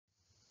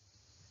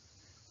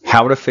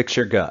How to Fix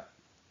Your Gut,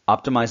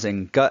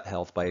 Optimizing Gut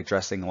Health by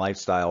Addressing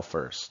Lifestyle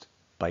First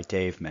by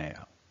Dave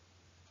Mayo.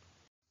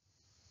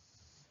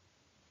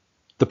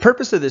 The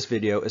purpose of this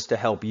video is to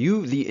help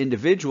you, the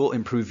individual,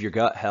 improve your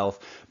gut health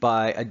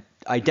by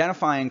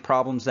identifying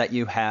problems that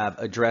you have,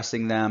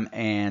 addressing them,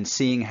 and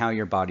seeing how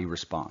your body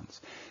responds.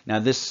 Now,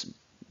 this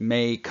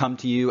may come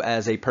to you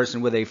as a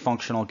person with a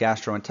functional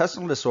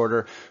gastrointestinal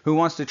disorder who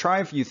wants to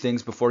try a few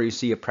things before you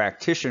see a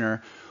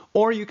practitioner,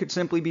 or you could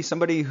simply be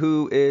somebody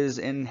who is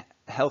in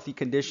healthy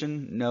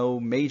condition, no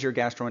major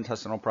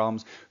gastrointestinal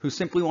problems, who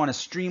simply want to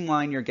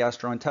streamline your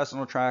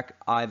gastrointestinal tract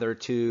either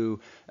to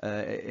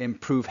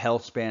improve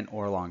health span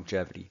or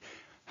longevity.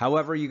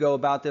 However you go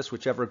about this,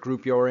 whichever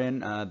group you're in,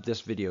 this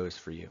video is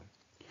for you.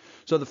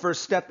 So the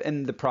first step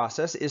in the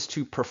process is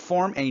to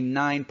perform a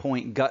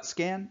 9-point gut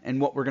scan. And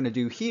what we're going to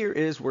do here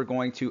is we're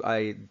going to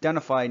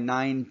identify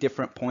 9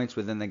 different points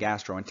within the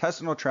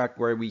gastrointestinal tract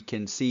where we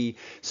can see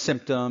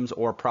symptoms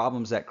or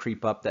problems that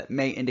creep up that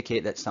may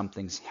indicate that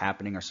something's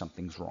happening or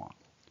something's wrong.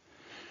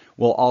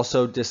 We'll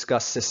also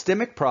discuss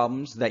systemic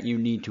problems that you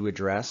need to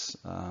address,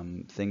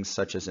 things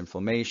such as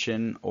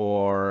inflammation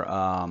or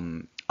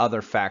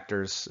other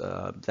factors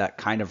that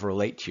kind of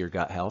relate to your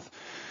gut health.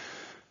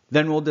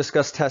 Then we'll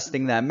discuss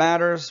testing that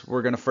matters.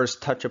 We're going to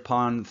first touch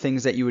upon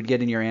things that you would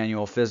get in your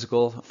annual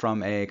physical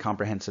from a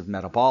comprehensive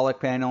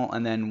metabolic panel,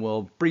 and then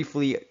we'll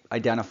briefly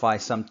identify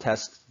some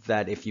tests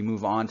that if you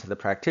move on to the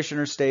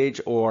practitioner stage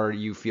or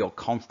you feel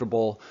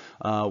comfortable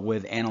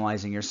with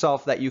analyzing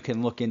yourself, that you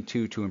can look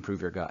into to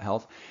improve your gut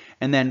health.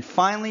 And then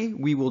finally,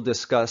 we will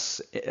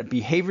discuss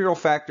behavioral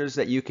factors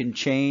that you can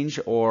change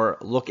or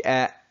look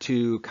at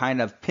to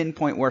kind of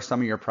pinpoint where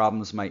some of your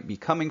problems might be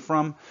coming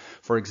from.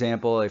 For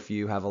example, if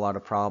you have a lot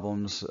of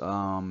problems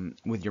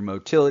with your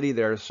motility,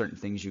 there are certain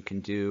things you can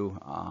do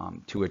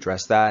to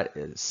address that,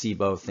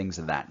 SIBO, things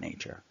of that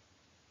nature.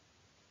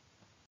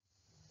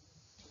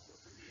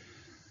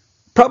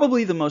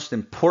 Probably the most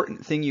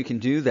important thing you can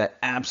do that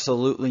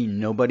absolutely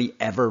nobody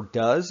ever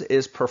does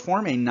is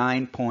perform a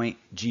 9-point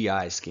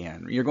GI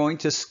scan. You're going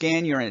to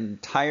scan your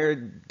entire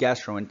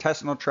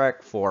gastrointestinal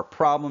tract for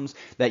problems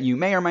that you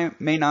may or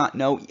may not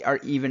know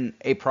are even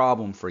a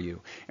problem for you.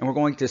 And we're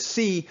going to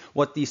see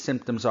what these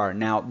symptoms are.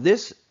 Now,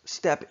 this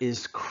step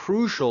is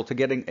crucial to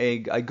getting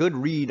a good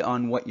read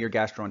on what your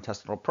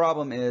gastrointestinal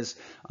problem is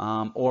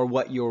or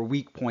what your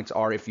weak points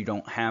are if you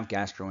don't have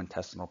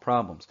gastrointestinal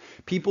problems.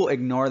 People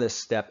ignore this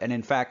step, and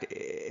in fact,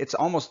 it's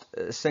almost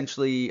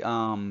essentially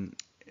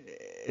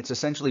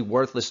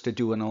worthless to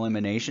do an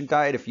elimination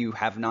diet if you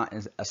have not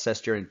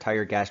assessed your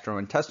entire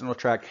gastrointestinal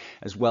tract,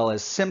 as well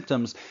as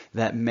symptoms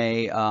that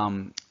may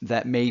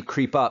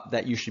creep up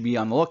that you should be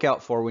on the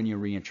lookout for when you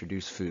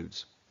reintroduce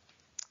foods.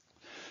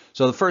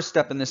 So the first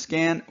step in the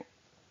scan,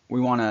 we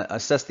want to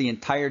assess the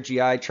entire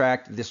GI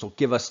tract. This will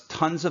give us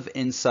tons of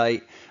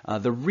insight.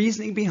 The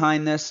reasoning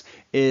behind this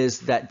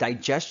is that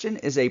digestion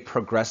is a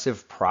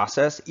progressive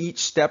process. Each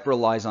step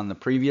relies on the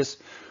previous.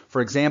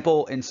 For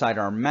example, inside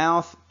our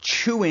mouth,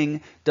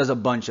 chewing does a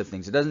bunch of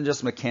things. It doesn't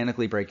just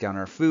mechanically break down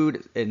our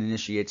food. It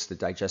initiates the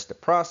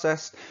digestive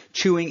process.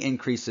 Chewing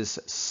increases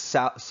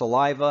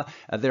saliva.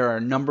 There are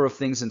a number of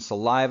things in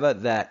saliva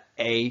that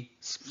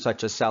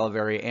such as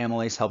salivary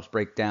amylase helps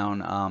break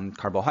down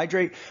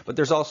carbohydrate, but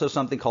there's also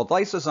something called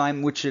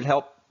lysozyme, which should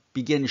help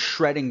begin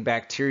shredding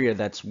bacteria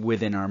that's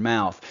within our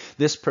mouth.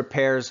 This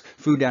prepares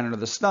food down into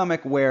the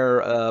stomach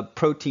where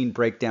protein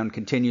breakdown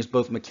continues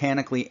both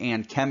mechanically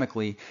and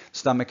chemically.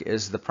 Stomach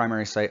is the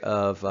primary site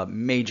of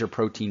major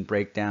protein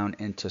breakdown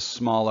into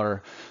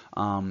smaller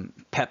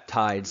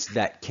peptides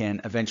that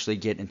can eventually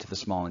get into the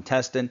small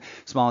intestine.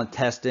 Small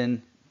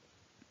intestine,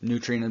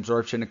 nutrient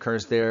absorption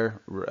occurs there.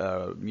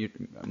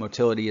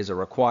 Motility is a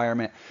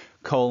requirement.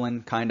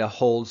 Colon kind of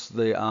holds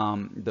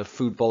the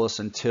food bolus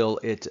until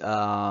it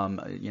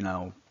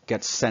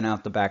gets sent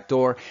out the back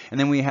door. And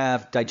then we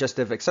have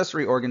digestive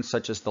accessory organs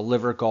such as the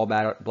liver,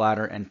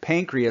 gallbladder, and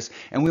pancreas.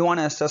 And we want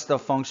to assess the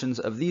functions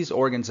of these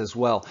organs as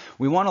well.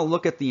 We want to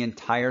look at the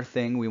entire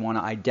thing. We want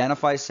to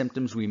identify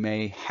symptoms we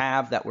may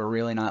have that we're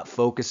really not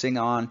focusing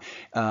on,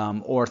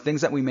 or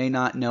things that we may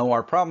not know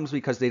are problems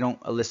because they don't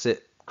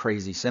elicit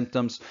crazy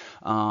symptoms,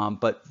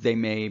 but they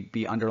may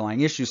be underlying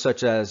issues,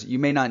 such as you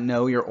may not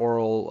know your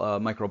oral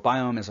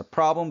microbiome is a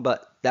problem,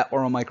 but that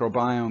oral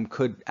microbiome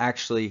could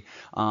actually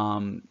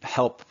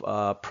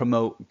help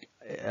promote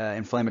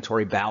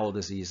inflammatory bowel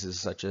diseases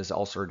such as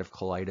ulcerative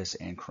colitis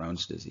and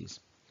Crohn's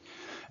disease.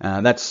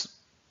 That's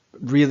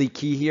really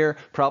key here.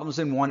 Problems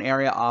in one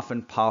area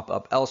often pop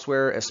up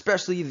elsewhere,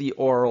 especially the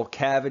oral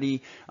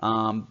cavity.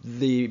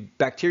 The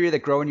bacteria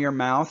that grow in your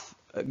mouth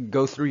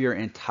go through your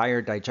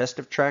entire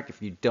digestive tract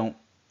if you don't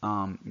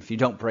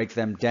break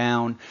them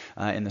down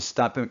in the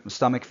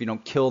stomach, if you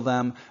don't kill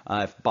them,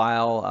 if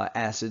bile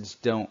acids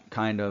don't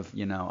kind of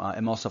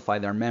emulsify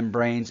their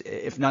membranes.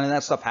 If none of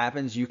that stuff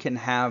happens, you can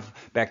have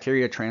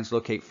bacteria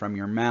translocate from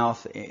your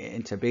mouth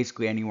into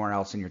basically anywhere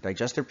else in your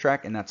digestive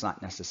tract, and that's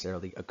not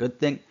necessarily a good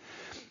thing.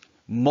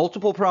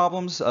 Multiple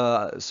problems.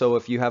 So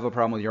if you have a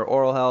problem with your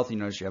oral health, you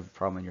notice you have a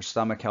problem in your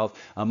stomach health.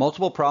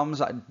 Multiple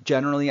problems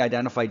generally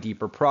identify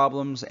deeper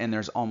problems, and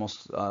there's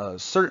almost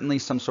certainly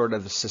some sort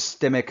of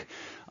systemic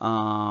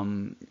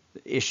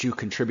issue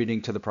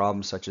contributing to the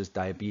problem, such as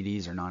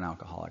diabetes or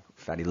non-alcoholic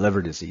fatty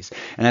liver disease.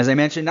 And as I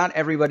mentioned, not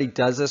everybody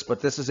does this, but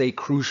this is a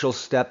crucial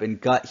step in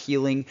gut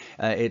healing.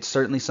 It's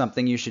certainly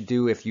something you should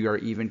do if you are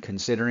even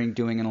considering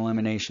doing an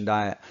elimination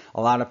diet.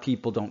 A lot of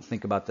people don't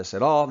think about this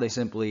at all. They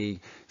simply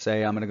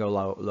say, I'm going to go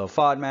low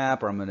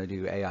FODMAP, or I'm going to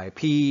do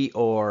AIP,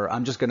 or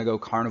I'm just going to go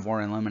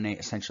carnivore and eliminate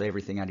essentially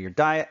everything out of your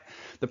diet.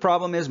 The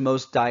problem is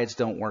most diets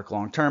don't work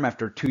long term.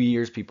 After 2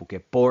 years, people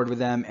get bored with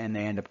them and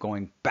they end up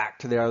going back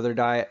to their other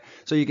diet.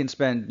 So you can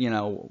spend,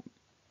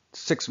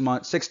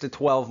 6 to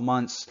 12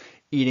 months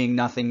eating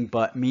nothing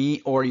but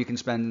meat, or you can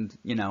spend,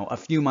 a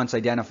few months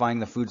identifying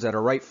the foods that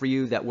are right for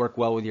you, that work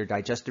well with your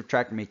digestive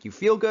tract and make you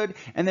feel good,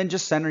 and then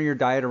just center your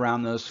diet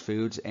around those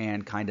foods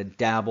and kind of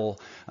dabble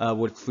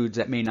with foods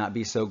that may not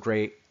be so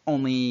great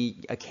only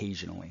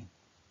occasionally.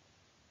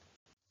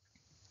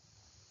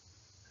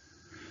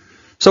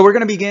 So we're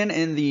going to begin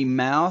in the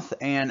mouth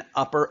and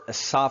upper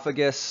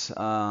esophagus,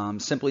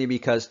 simply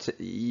because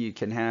you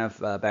can have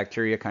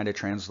bacteria kind of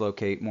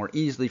translocate more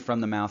easily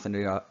from the mouth into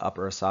the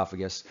upper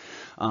esophagus.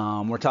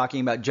 We're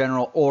talking about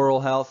general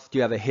oral health. Do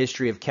you have a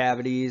history of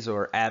cavities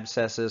or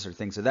abscesses or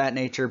things of that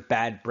nature?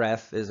 Bad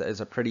breath is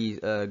a pretty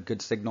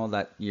good signal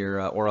that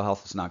your oral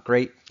health is not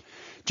great.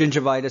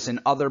 Gingivitis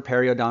and other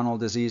periodontal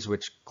disease,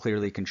 which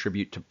clearly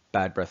contribute to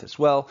bad breath as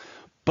well.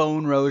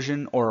 Bone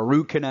erosion or a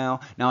root canal.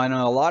 Now, I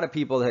know a lot of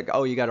people think,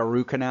 oh, you got a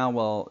root canal.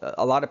 Well,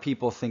 a lot of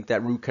people think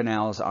that root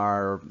canals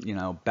are,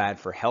 bad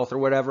for health or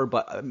whatever,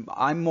 but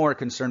I'm more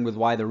concerned with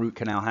why the root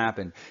canal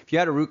happened. If you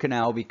had a root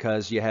canal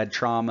because you had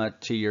trauma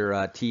to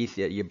your teeth,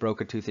 you broke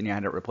a tooth and you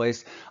had it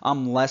replaced,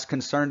 I'm less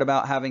concerned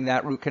about having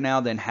that root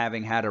canal than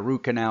having had a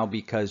root canal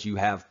because you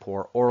have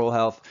poor oral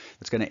health.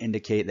 It's going to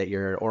indicate that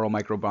your oral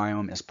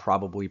microbiome is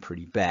probably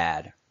pretty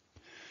bad.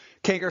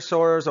 Canker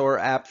sores or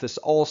aphthous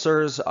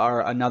ulcers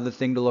are another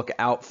thing to look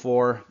out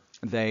for.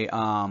 They're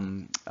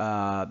common.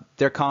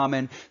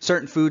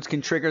 Certain foods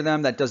can trigger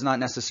them. That does not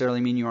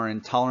necessarily mean you are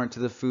intolerant to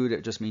the food.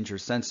 It just means you're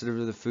sensitive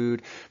to the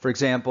food. For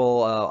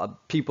example,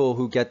 people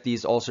who get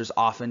these ulcers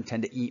often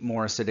tend to eat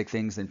more acidic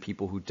things than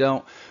people who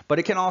don't. But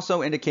it can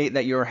also indicate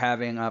that you're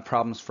having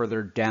problems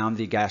further down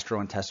the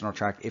gastrointestinal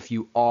tract if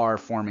you are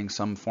forming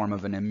some form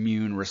of an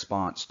immune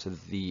response to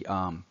the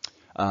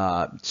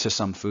to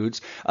some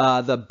foods.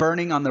 The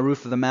burning on the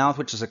roof of the mouth,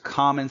 which is a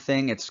common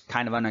thing. It's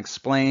kind of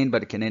unexplained,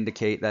 but it can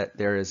indicate that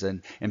there is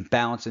an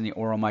imbalance in the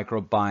oral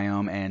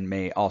microbiome and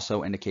may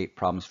also indicate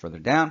problems further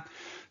down.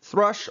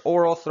 Thrush,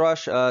 oral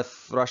thrush,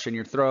 thrush in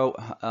your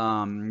throat.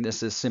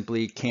 This is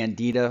simply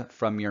candida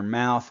from your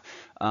mouth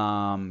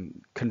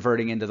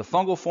converting into the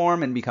fungal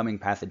form and becoming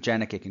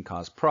pathogenic. It can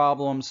cause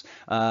problems.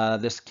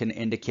 This can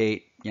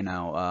indicate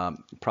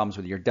problems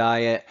with your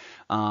diet,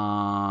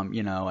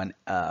 and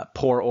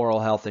poor oral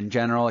health in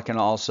general. It can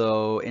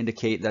also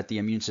indicate that the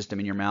immune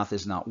system in your mouth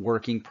is not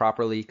working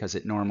properly because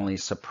it normally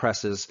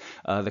suppresses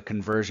the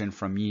conversion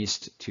from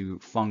yeast to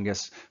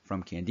fungus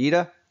from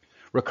candida.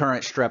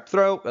 Recurrent strep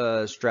throat,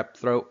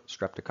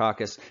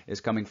 streptococcus, is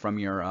coming from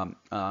your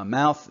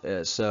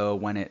mouth. So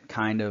when it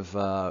kind of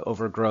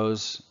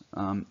overgrows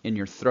in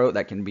your throat,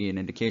 that can be an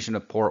indication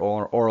of poor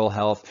oral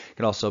health. It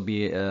could also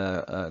be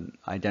an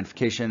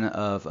identification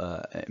of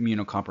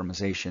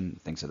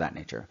immunocompromisation, things of that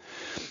nature.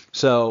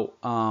 So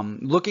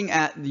looking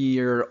at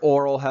your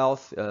oral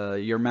health,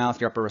 your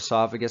mouth, your upper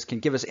esophagus, can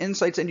give us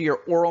insights into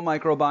your oral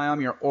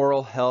microbiome, your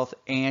oral health,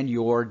 and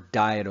your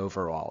diet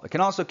overall. It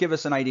can also give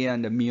us an idea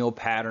into meal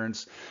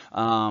patterns,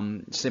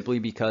 simply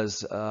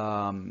because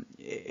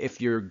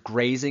if you're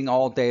grazing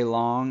all day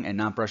long and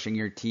not brushing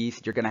your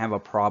teeth, you're going to have a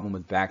problem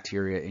with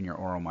bacteria in your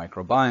oral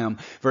microbiome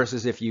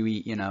versus if you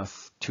eat,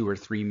 2 or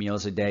 3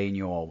 meals a day and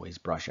you always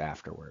brush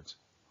afterwards.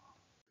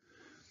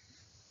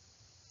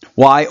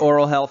 Why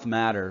oral health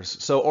matters.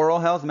 So oral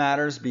health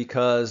matters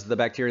because the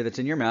bacteria that's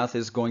in your mouth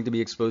is going to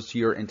be exposed to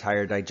your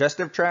entire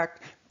digestive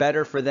tract.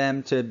 Better for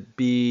them to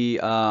be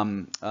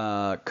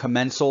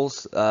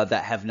commensals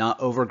that have not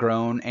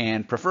overgrown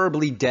and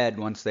preferably dead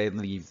once they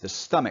leave the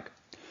stomach.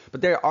 But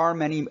there are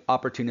many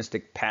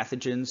opportunistic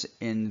pathogens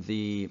in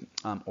the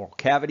oral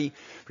cavity.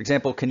 For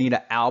example,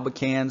 Candida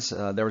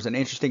albicans. There was an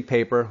interesting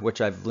paper, which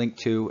I've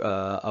linked to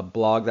a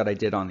blog that I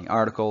did on the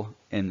article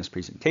in this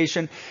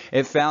presentation.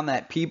 It found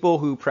that people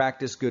who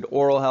practice good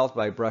oral health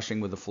by brushing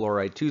with a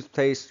fluoride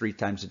toothpaste 3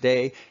 times a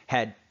day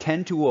had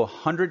 10 to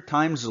 100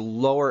 times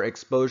lower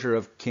exposure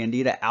of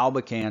Candida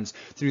albicans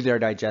through their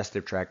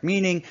digestive tract,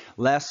 meaning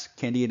less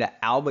Candida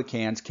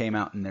albicans came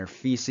out in their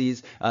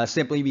feces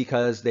simply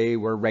because they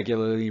were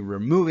regularly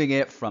removing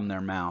it from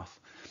their mouth.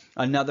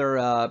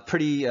 Another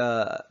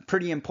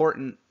pretty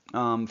important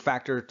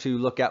factor to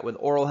look at with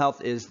oral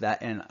health is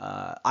that in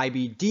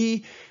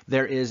IBD,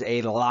 there is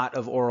a lot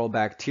of oral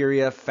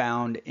bacteria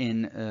found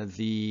in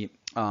the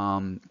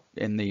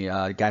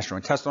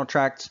gastrointestinal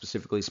tract,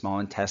 specifically small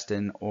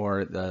intestine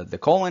or the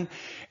colon.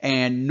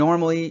 And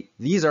normally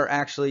these are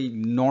actually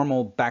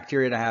normal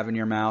bacteria to have in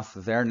your mouth.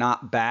 They're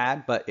not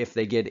bad, but if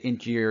they get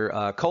into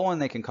your colon,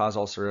 they can cause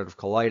ulcerative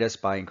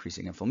colitis by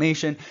increasing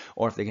inflammation,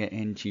 or if they get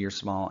into your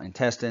small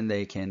intestine,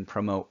 they can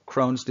promote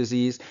Crohn's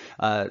disease.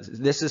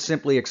 This is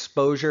simply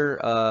exposure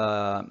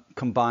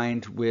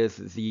combined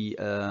with the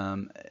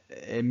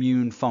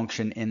immune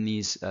function in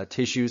these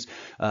tissues.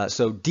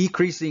 So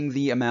decreasing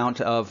the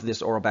amount of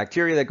this oral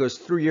bacteria that goes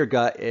through your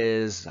gut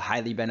is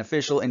highly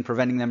beneficial in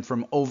preventing them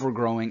from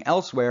overgrowing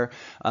elsewhere,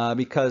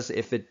 because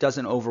if it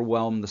doesn't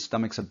overwhelm the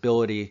stomach's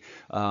ability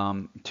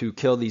to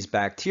kill these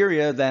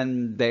bacteria,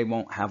 then they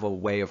won't have a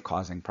way of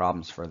causing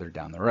problems further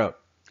down the road.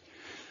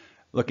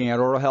 Looking at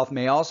oral health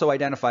may also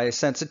identify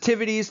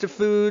sensitivities to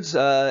foods.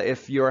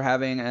 If you're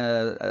having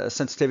a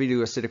sensitivity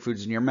to acidic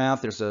foods in your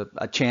mouth, there's a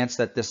chance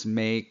that this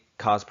may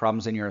cause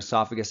problems in your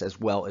esophagus as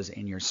well as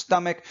in your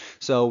stomach.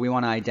 So we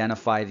want to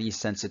identify these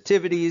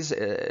sensitivities,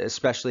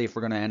 especially if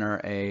we're going to enter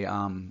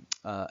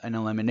an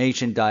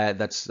elimination diet.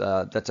 That's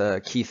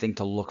a key thing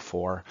to look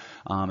for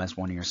as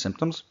one of your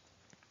symptoms.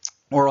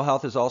 Oral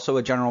health is also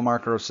a general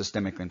marker of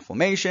systemic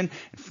inflammation.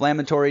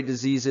 Inflammatory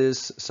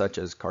diseases such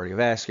as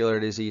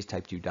cardiovascular disease,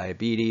 type 2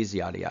 diabetes,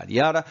 yada, yada,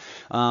 yada,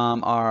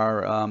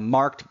 are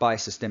marked by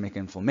systemic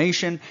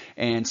inflammation.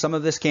 And some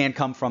of this can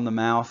come from the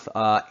mouth.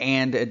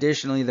 And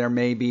additionally, there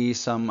may be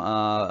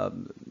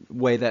some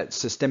way that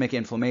systemic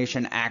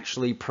inflammation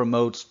actually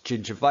promotes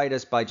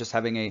gingivitis by just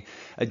having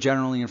a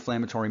generally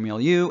inflammatory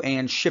milieu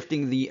and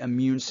shifting the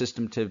immune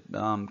system to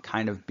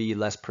kind of be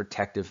less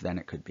protective than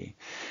it could be.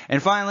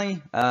 And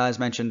finally,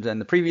 as mentioned in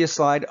the previous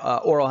slide,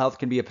 oral health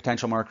can be a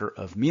potential marker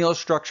of meal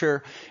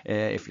structure.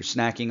 If you're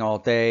snacking all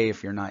day,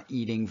 if you're not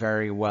eating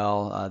very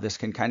well, this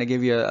can kind of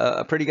give you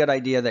a pretty good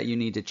idea that you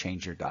need to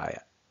change your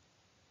diet.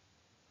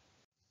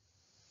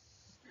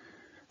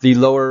 The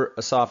lower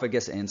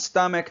esophagus and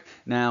stomach.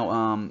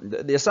 Now,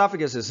 the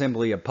esophagus is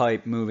simply a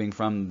pipe moving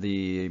from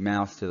the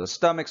mouth to the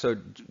stomach. So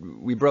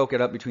we broke it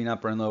up between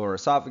upper and lower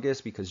esophagus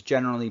because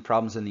generally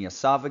problems in the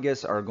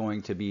esophagus are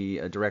going to be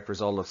a direct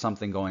result of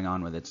something going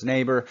on with its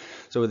neighbor.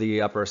 So with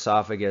the upper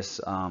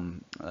esophagus,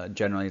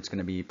 generally it's going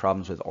to be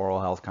problems with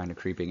oral health kind of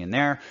creeping in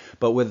there.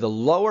 But with the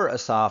lower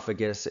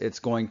esophagus, it's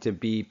going to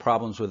be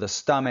problems with the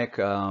stomach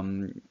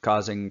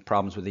causing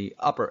problems with the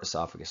upper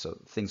esophagus. So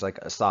things like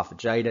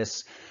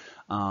esophagitis,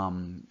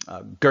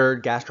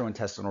 GERD,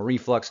 gastrointestinal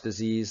reflux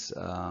disease.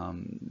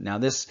 Now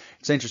it's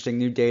interesting,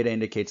 new data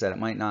indicates that it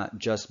might not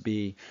just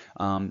be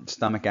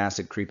stomach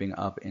acid creeping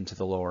up into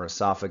the lower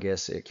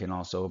esophagus. It can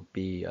also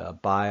be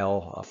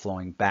bile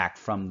flowing back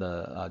from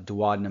the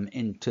duodenum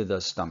into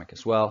the stomach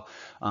as well.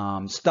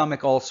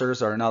 Stomach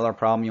ulcers are another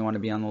problem you want to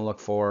be on the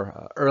look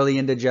for. Early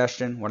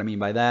indigestion. What I mean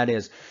by that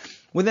is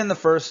within the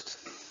first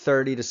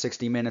 30 to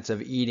 60 minutes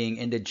of eating,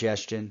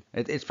 indigestion.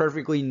 It's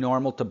perfectly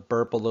normal to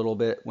burp a little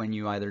bit when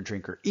you either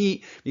drink or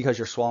eat because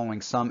you're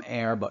swallowing some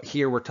air, but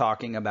here we're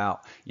talking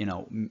about,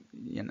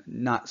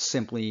 not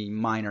simply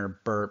minor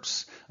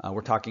burps.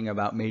 We're talking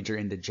about major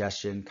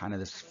indigestion, kind of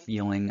this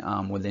feeling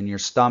within your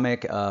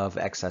stomach of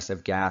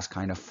excessive gas,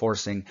 kind of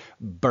forcing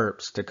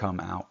burps to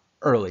come out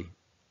early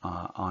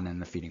on in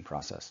the feeding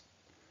process.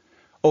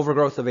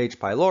 Overgrowth of H.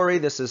 pylori.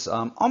 This is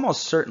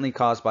almost certainly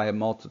caused by a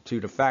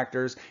multitude of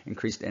factors: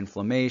 increased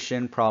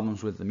inflammation,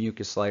 problems with the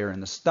mucus layer in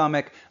the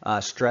stomach,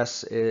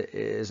 stress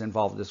is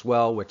involved as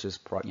well, which is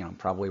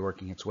probably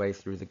working its way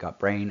through the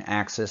gut-brain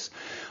axis.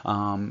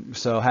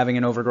 So having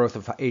an overgrowth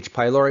of H.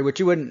 pylori, which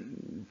you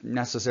wouldn't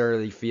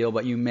necessarily feel,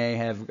 but you may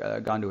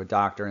have gone to a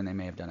doctor and they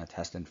may have done a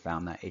test and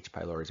found that H.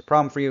 pylori is a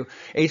problem for you.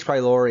 H.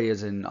 pylori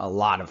is in a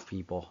lot of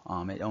people.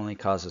 It only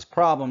causes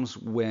problems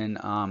when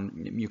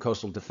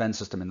mucosal defense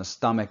system in the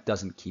stomach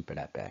doesn't keep it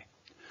at bay.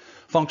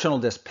 Functional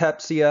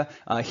dyspepsia.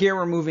 Here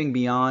we're moving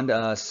beyond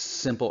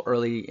simple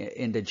early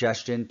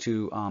indigestion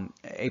to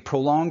a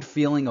prolonged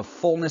feeling of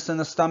fullness in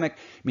the stomach,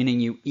 meaning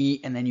you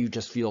eat and then you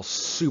just feel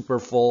super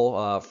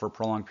full for a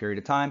prolonged period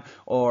of time,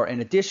 or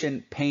in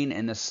addition, pain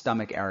in the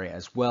stomach area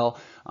as well.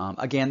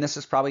 Again, this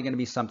is probably going to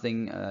be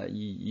something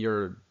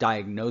you're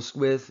diagnosed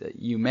with.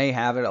 You may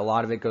have it. A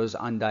lot of it goes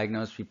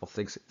undiagnosed. People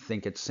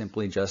think it's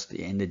simply just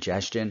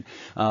indigestion,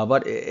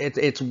 but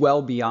it's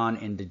well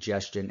beyond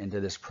indigestion into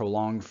this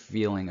prolonged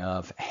feeling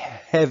of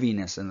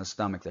heaviness in the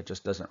stomach that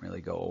just doesn't really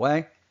go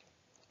away.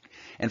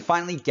 And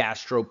finally,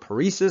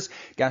 gastroparesis.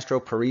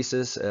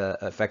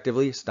 Gastroparesis,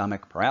 effectively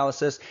stomach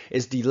paralysis,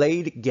 is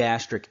delayed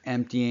gastric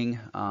emptying.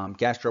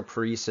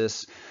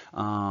 Gastroparesis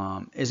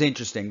is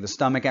interesting. The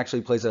stomach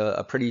actually plays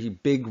a pretty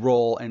big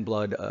role in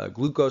blood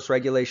glucose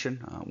regulation.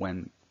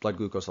 When blood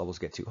glucose levels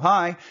get too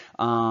high,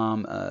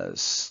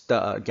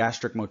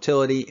 gastric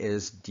motility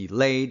is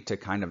delayed to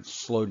kind of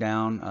slow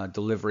down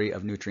delivery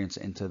of nutrients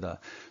into the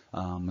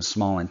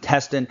small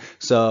intestine.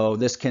 So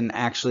this can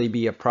actually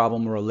be a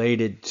problem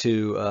related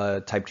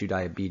to type 2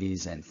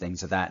 diabetes and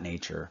things of that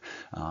nature.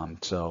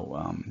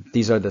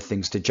 These are the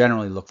things to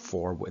generally look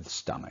for with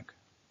stomach.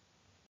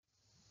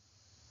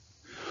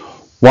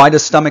 Why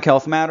does stomach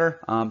health matter?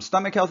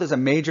 Stomach health is a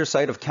major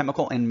site of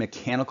chemical and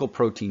mechanical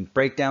protein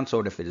breakdown. So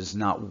if it is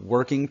not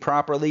working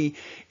properly,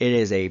 it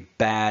is a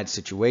bad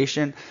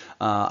situation.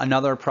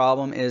 Another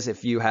problem is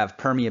if you have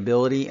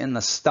permeability in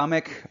the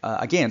stomach.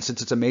 Again,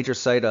 since it's a major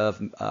site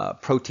of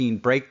protein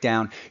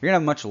breakdown, you're going to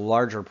have much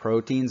larger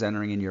proteins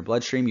entering into your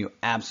bloodstream. You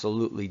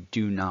absolutely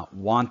do not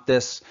want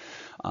this.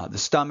 The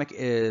stomach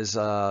is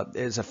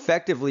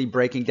effectively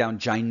breaking down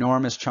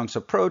ginormous chunks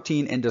of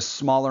protein into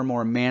smaller,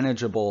 more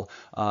manageable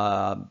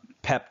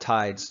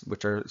peptides,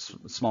 which are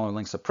smaller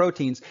lengths of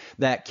proteins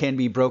that can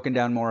be broken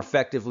down more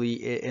effectively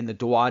in the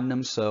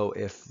duodenum. So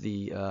if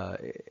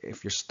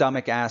your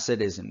stomach acid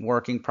isn't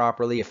working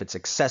properly, if it's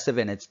excessive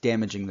and it's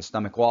damaging the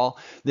stomach wall,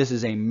 this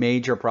is a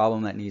major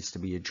problem that needs to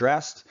be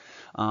addressed.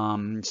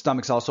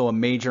 Stomach's also a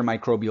major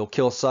microbial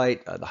kill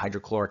site. The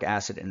hydrochloric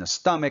acid in the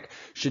stomach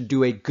should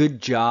do a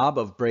good job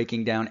of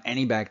breaking down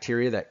any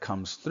bacteria that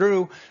comes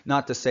through.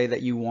 Not to say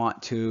that you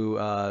want to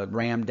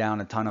ram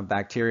down a ton of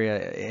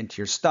bacteria into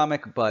your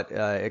stomach, but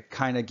it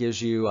kind of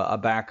gives you a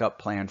backup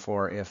plan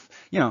for if,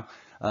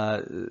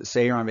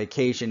 say you're on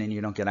vacation and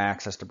you don't get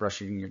access to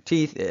brushing your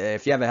teeth.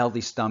 If you have a healthy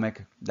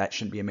stomach, that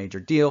shouldn't be a major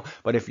deal.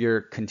 But if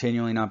you're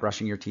continually not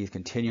brushing your teeth,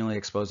 continually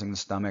exposing the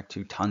stomach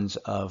to tons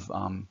of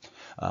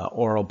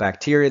oral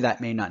bacteria,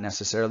 that may not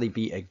necessarily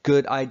be a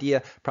good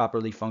idea.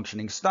 Properly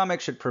functioning stomach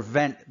should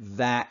prevent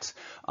that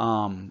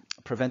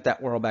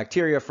oral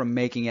bacteria from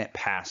making it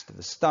past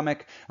the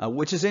stomach,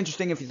 which is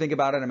interesting if you think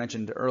about it. I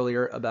mentioned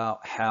earlier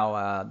about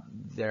how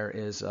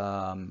there's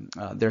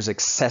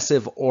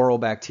excessive oral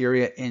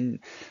bacteria in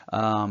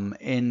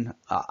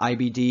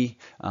IBD,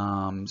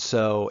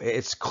 so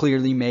it's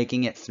clearly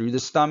making it through the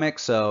stomach.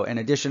 So in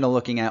addition to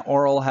looking at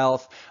oral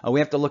health, we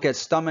have to look at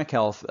stomach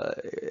health,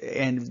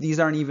 and these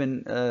aren't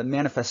even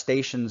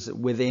manifestations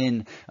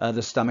within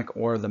the stomach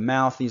or the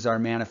mouth. These are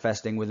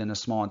manifesting within the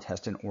small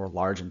intestine or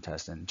large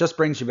intestine. Just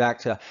brings you back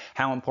to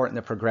how important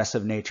the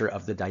progressive nature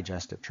of the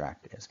digestive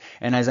tract is.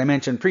 And as I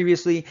mentioned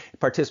previously, it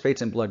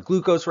participates in blood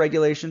glucose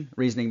regulation.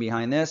 Reasoning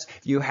behind this: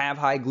 if you have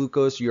high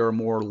glucose, you're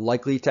more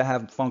likely to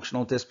have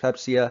functional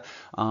dyspepsia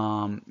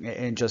and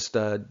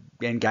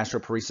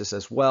gastroparesis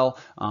as well.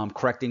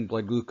 Correcting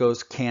blood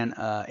glucose can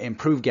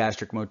improve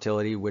gastric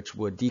motility, which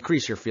would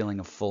decrease your feeling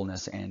of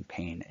fullness and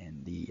pain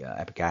in the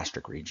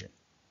epigastric region.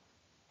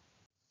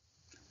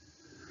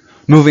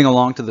 Moving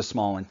along to the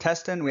small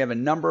intestine, we have a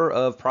number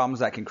of problems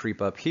that can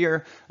creep up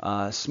here.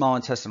 Small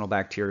intestinal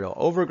bacterial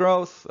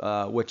overgrowth,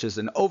 which is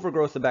an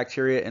overgrowth of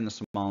bacteria in the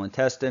small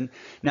intestine.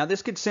 Now,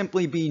 this could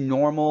simply be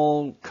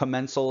normal,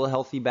 commensal,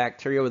 healthy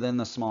bacteria within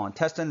the small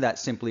intestine that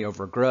simply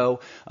overgrow.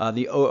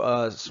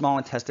 The small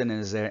intestine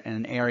is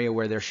an area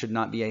where there should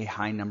not be a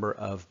high number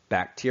of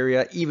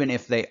bacteria, even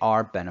if they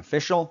are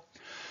beneficial.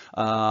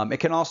 It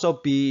can also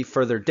be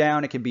further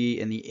down. It can be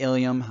in the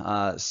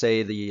ileum,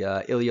 say the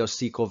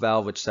ileocecal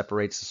valve, which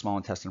separates the small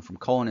intestine from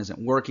colon, isn't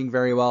working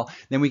very well.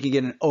 Then we can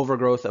get an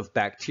overgrowth of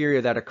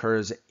bacteria that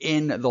occurs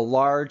in the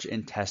large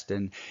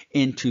intestine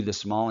into the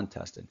small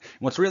intestine.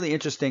 What's really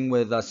interesting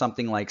with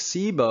something like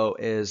SIBO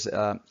is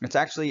it's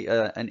actually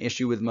an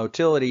issue with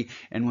motility,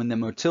 and when the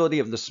motility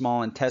of the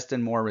small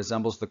intestine more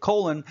resembles the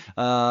colon,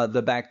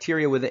 the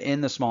bacteria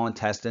within the small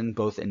intestine,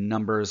 both in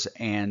numbers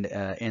and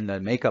in the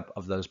makeup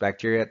of those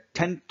bacteria,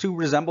 tend to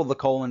resemble the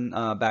colon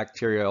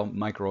bacterial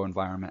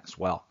microenvironment as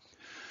well.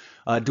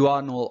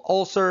 Duodenal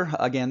ulcer,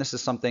 again, this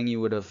is something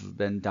you would have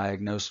been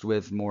diagnosed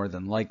with more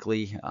than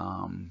likely.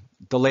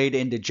 Delayed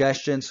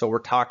indigestion, so we're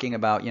talking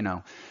about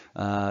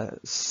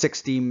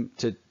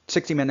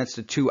 60 minutes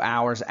to 2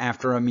 hours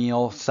after a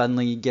meal,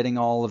 suddenly getting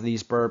all of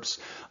these burps.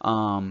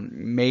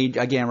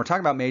 Again, we're talking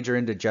about major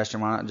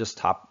indigestion. We're not just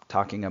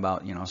talking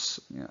about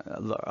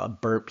a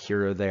burp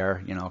here or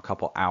there, a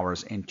couple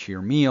hours into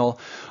your meal.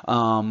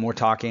 We're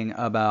talking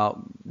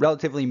about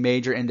relatively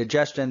major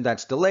indigestion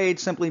that's delayed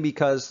simply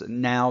because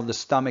now the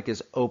stomach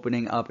is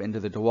opening up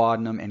into the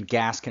duodenum and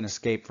gas can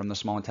escape from the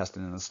small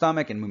intestine in the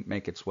stomach and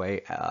make its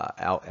way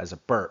out as a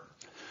burp.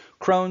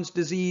 Crohn's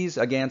disease,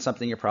 again,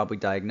 something you're probably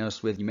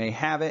diagnosed with. You may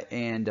have it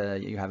and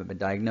you haven't been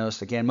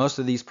diagnosed. Again, most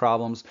of these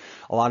problems,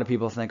 a lot of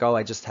people think, oh,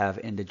 I just have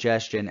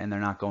indigestion, and they're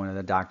not going to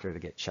the doctor to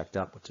get checked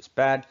up, which is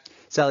bad.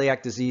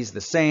 Celiac disease, the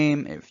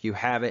same. If you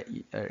have it,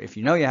 if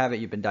you know you have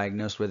it, you've been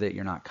diagnosed with it,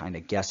 you're not kind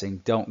of guessing.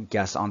 Don't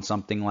guess on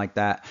something like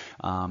that,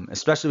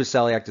 especially with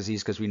celiac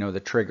disease, because we know the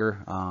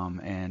trigger,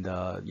 and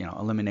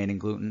eliminating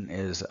gluten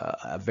is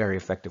a very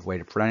effective way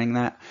to preventing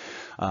that,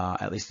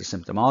 at least the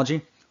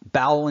symptomology.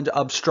 Bowel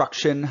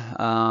obstruction,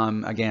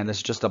 again, this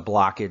is just a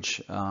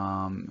blockage,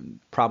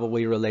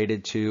 probably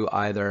related to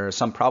either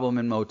some problem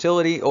in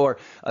motility or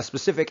a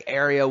specific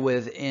area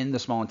within the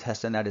small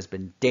intestine that has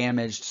been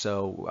damaged.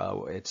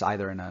 So it's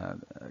either in a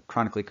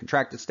chronically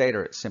contracted state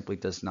or it simply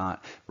does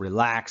not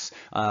relax.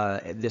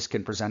 This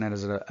can present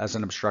it as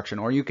an obstruction,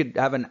 or you could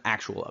have an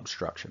actual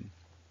obstruction.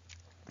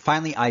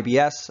 Finally,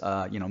 IBS,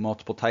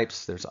 multiple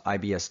types. There's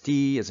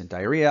IBS-D as in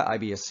diarrhea,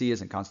 IBS-C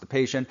as in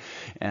constipation,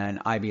 and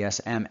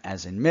IBS-M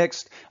as in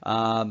mixed.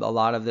 A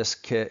lot of this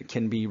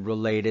can be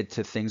related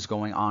to things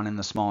going on in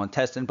the small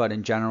intestine, but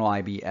in general,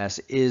 IBS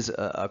is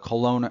a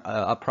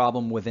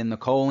problem within the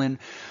colon.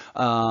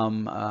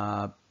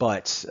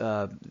 But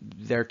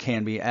there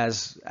can be,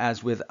 as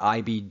with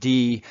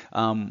IBD,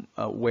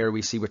 where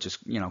we see, which is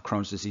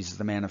Crohn's disease is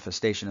the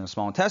manifestation in the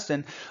small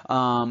intestine,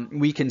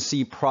 we can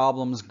see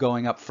problems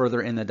going up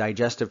further in the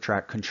digestive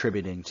tract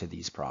contributing to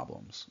these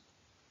problems.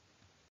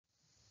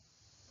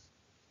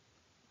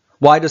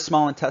 Why does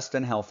small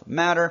intestine health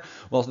matter?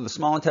 Well, the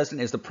small intestine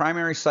is the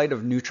primary site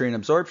of nutrient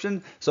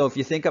absorption. So if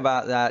you think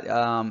about that,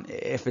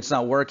 if it's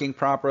not working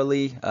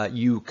properly,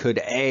 you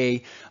could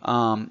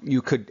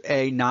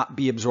not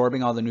be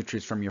absorbing all the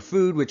nutrients from your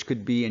food, which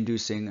could be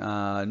inducing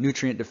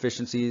nutrient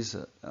deficiencies.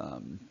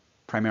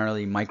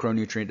 Primarily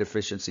micronutrient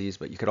deficiencies,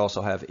 but you could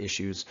also have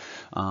issues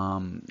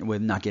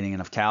with not getting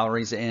enough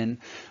calories in.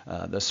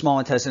 The small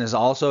intestine is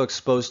also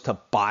exposed to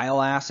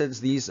bile acids.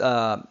 These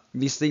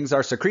things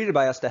are secreted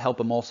by us to help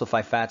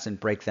emulsify fats and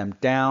break them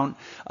down,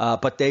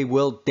 but they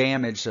will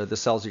damage the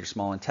cells of your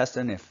small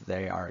intestine if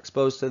they are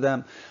exposed to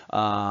them.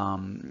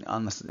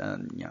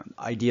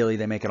 Ideally,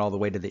 they make it all the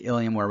way to the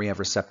ileum where we have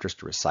receptors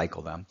to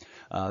recycle them.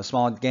 The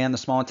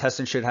small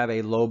intestine should have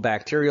a low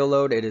bacterial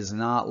load. It is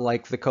not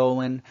like the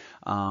colon.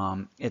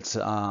 It's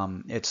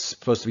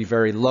supposed to be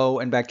very low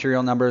in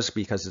bacterial numbers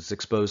because it's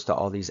exposed to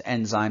all these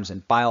enzymes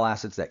and bile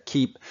acids that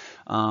keep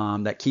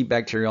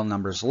bacterial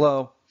numbers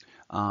low.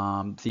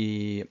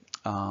 The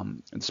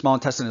small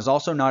intestine is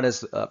also not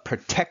as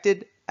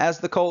protected as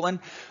the colon.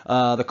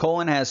 The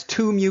colon has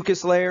two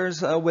mucus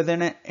layers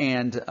within it,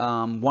 and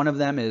one of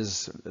them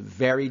is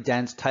very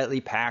dense,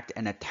 tightly packed,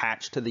 and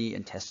attached to the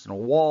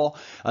intestinal wall.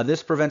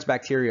 This prevents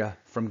bacteria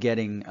from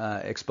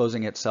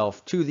exposing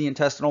itself to the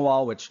intestinal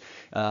wall, which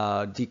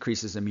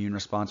decreases immune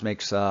response,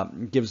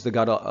 gives the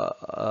gut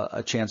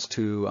a chance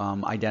to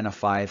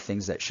identify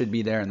things that should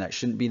be there and that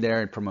shouldn't be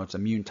there. It promotes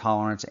immune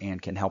tolerance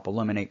and can help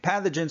eliminate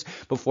pathogens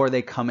before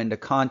they come into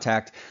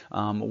contact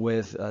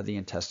with the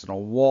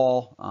intestinal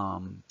wall.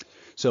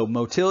 So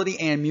motility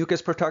and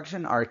mucus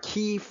production are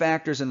key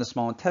factors in the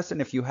small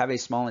intestine. If you have a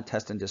small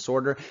intestine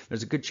disorder,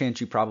 there's a good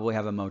chance you probably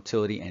have a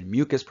motility and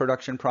mucus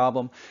production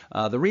problem.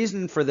 The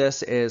reason for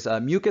this is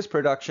mucus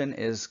production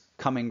is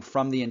coming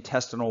from the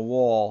intestinal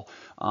wall,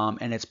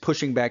 and it's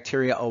pushing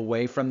bacteria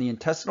away from the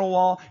intestinal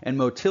wall, and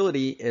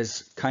motility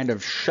is kind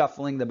of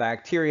shuffling the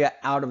bacteria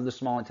out of the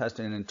small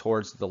intestine and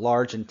towards the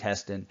large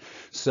intestine.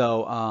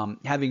 So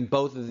having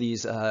both of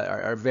these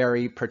are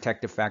very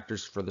protective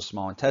factors for the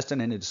small intestine,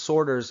 and the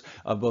disorders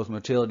of both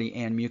motility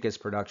and mucus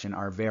production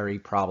are very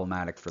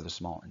problematic for the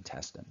small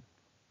intestine.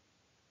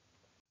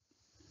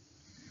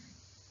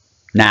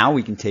 Now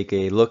we can take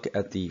a look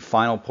at the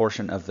final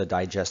portion of the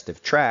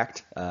digestive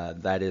tract,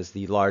 that is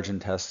the large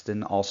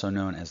intestine, also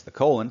known as the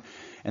colon.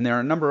 And there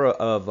are a number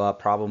of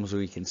problems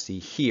we can see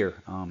here: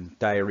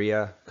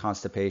 diarrhea,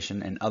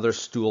 constipation, and other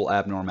stool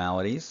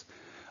abnormalities,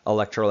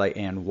 electrolyte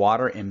and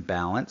water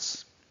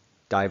imbalance,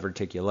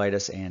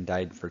 diverticulitis and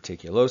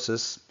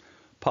diverticulosis,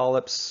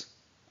 polyps,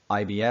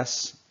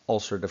 IBS,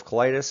 ulcerative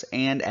colitis,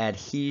 and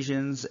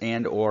adhesions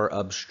and or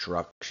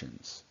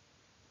obstructions.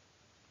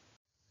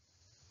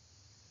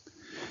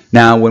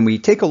 Now, when we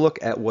take a look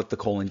at what the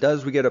colon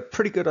does, we get a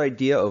pretty good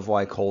idea of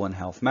why colon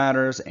health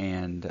matters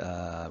and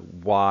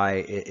why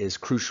it is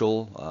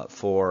crucial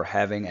for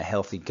having a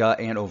healthy gut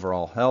and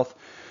overall health.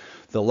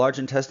 The large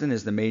intestine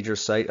is the major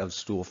site of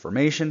stool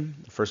formation.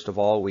 First of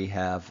all, we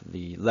have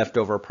the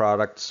leftover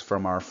products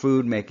from our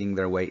food making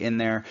their way in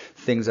there,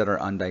 things that are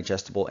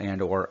undigestible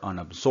and or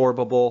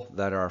unabsorbable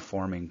that are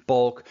forming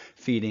bulk,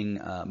 feeding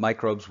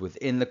microbes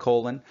within the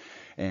colon.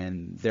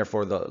 And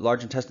therefore, the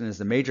large intestine is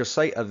the major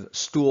site of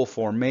stool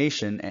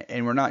formation.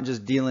 And we're not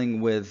just dealing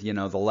with, the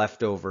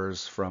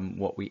leftovers from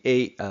what we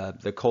ate.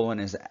 The colon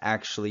is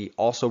actually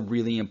also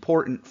really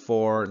important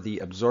for the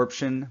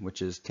absorption,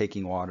 which is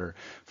taking water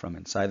from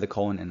inside the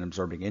colon and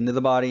absorbing into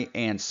the body,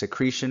 and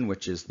secretion,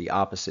 which is the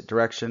opposite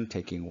direction,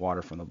 taking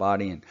water from the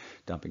body and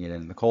dumping it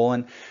in the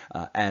colon,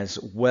 as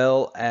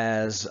well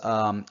as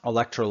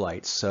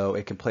electrolytes. So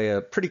it can play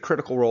a pretty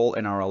critical role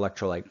in our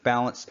electrolyte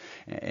balance.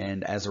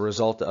 And as a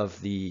result of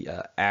the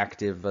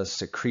active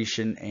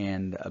secretion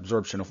and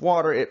absorption of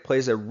water, it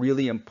plays a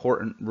really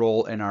important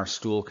role in our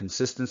stool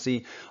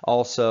consistency.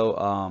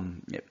 Also,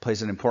 it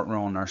plays an important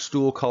role in our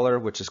stool color,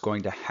 which is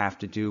going to have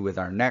to do with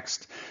our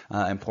next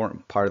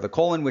important part of the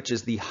colon, which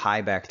is the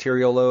high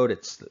bacterial load.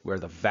 It's where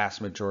the vast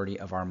majority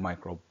of our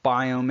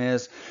microbiome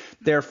is.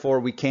 Therefore,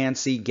 we can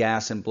see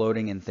gas and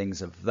bloating and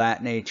things of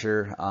that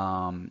nature.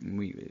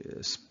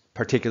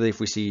 particularly if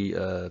we see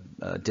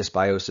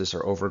dysbiosis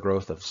or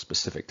overgrowth of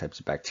specific types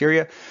of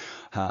bacteria.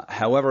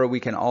 However, we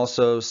can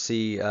also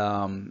see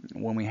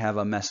when we have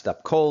a messed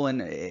up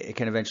colon, it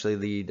can eventually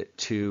lead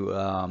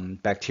to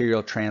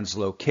bacterial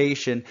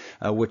translocation,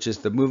 which is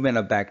the movement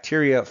of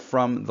bacteria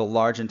from the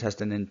large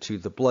intestine into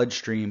the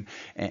bloodstream.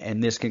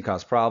 And this can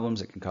cause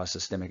problems. It can cause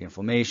systemic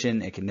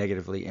inflammation. It can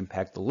negatively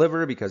impact the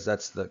liver because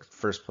that's the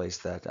first place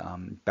that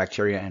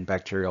bacteria and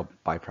bacterial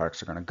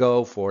byproducts are going to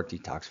go for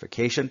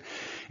detoxification.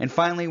 And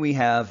finally, we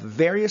have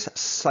various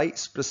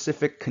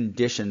site-specific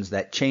conditions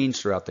that change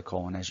throughout the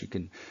colon. As you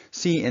can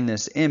see in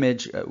this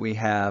image, we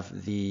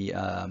have the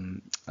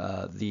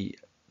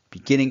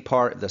beginning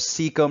part, the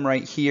cecum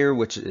right here,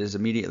 which is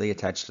immediately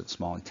attached to the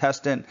small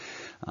intestine,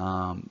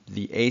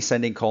 the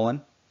ascending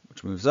colon,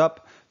 which moves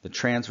up, the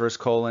transverse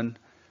colon,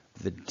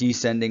 the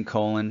descending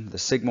colon, the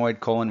sigmoid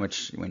colon,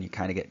 which when you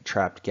kind of get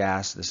trapped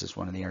gas, this is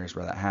one of the areas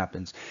where that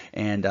happens.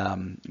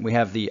 And we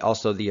have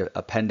also the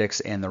appendix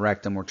and the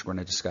rectum, which we're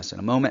going to discuss in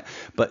a moment.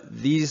 But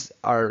these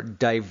are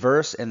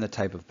diverse in the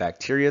type of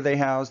bacteria they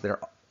house. They're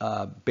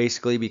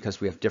basically because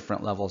we have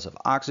different levels of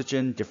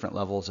oxygen, different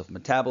levels of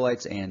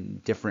metabolites,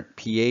 and different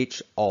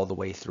pH all the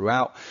way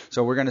throughout.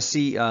 So we're going to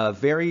see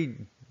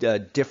very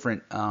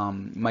different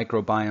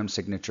microbiome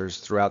signatures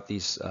throughout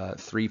these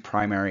three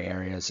primary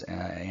areas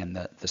and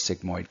the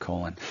sigmoid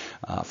colon.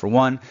 For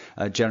one,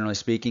 generally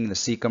speaking, the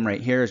cecum right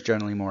here is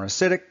generally more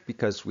acidic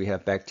because we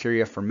have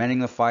bacteria fermenting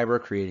the fiber,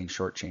 creating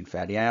short-chain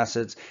fatty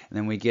acids. And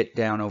then we get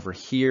down over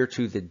here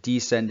to the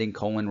descending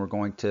colon. We're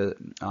going to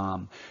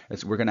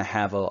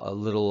have a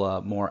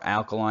little more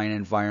alkaline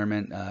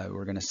environment.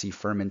 We're going to see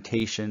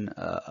fermentation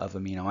of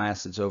amino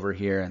acids over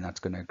here, and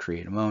that's going to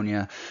create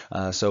ammonia.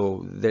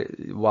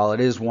 While it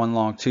is one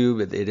long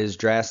tube, it is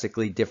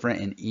drastically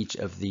different in each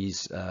of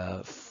these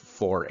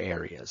four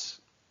areas.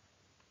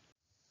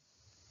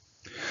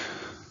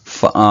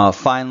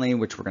 Finally,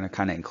 which we're going to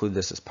kind of include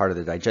this as part of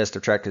the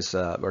digestive tract, is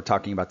we're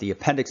talking about the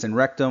appendix and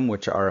rectum,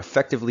 which are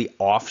effectively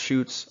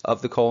offshoots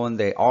of the colon.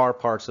 They are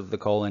parts of the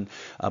colon,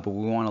 but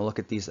we want to look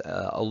at these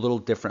a little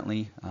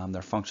differently.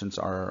 Their functions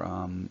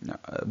are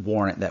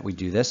warrant that we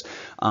do this.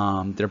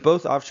 They're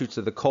both offshoots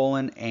of the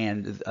colon,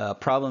 and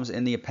problems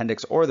in the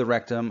appendix or the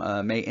rectum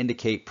may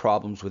indicate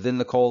problems within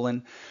the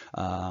colon.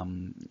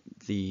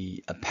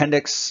 The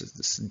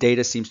appendix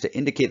data seems to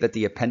indicate that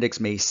the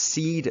appendix may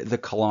seed the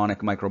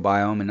colonic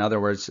microbiome. In other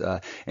words,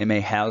 it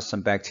may house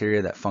some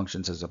bacteria that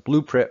functions as a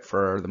blueprint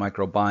for the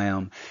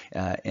microbiome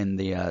in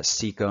the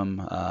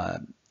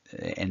cecum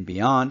and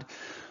beyond.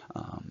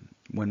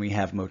 When we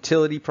have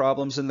motility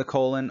problems in the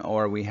colon,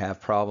 or we have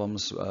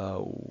problems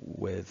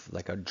with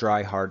like a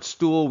dry, hard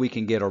stool, we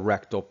can get a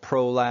rectal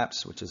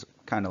prolapse, which is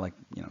kind of like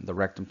the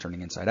rectum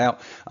turning inside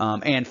out,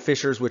 and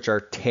fissures, which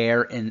are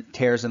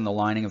tears in the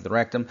lining of the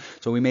rectum.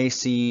 So we may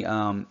see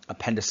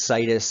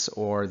appendicitis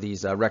or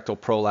these rectal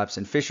prolapse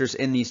and fissures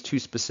in these two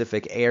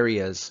specific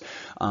areas,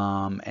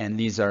 and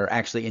these are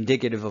actually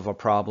indicative of a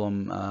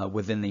problem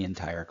within the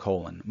entire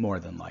colon,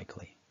 more than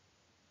likely.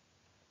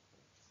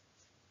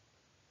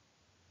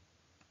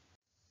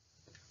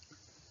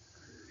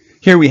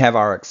 Here we have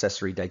our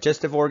accessory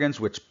digestive organs,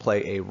 which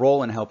play a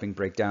role in helping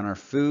break down our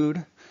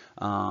food.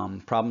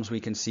 Problems we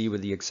can see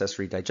with the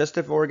accessory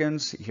digestive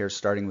organs. Here,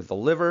 starting with the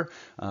liver,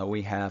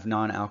 we have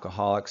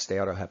non-alcoholic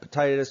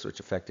steatohepatitis,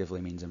 which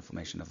effectively means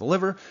inflammation of the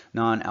liver.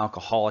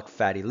 Non-alcoholic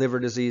fatty liver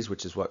disease,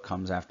 which is what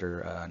comes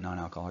after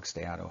non-alcoholic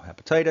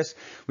steatohepatitis.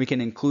 We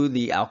can include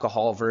the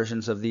alcohol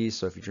versions of these.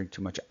 So if you drink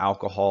too much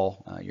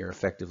alcohol, you're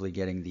effectively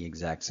getting the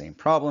exact same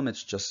problem.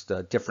 It's just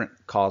different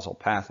causal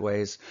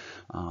pathways.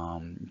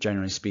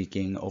 Generally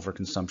speaking,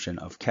 overconsumption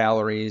of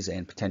calories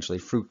and potentially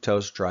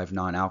fructose drive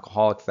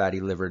non-alcoholic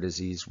fatty liver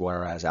disease,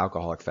 whereas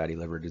alcoholic fatty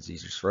liver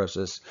disease or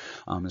cirrhosis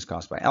is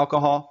caused by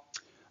alcohol.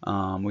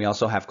 We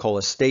also have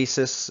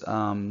cholestasis,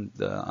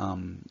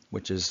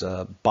 which is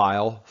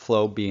bile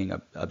flow being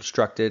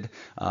obstructed,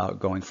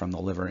 going from the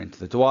liver into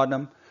the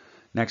duodenum.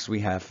 Next,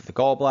 we have the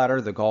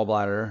gallbladder. The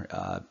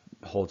gallbladder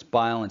holds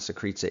bile and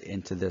secretes it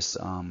into this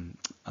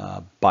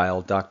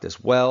bile duct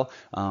as well.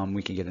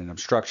 We can get an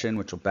obstruction,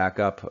 which will back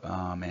up,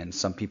 and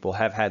some people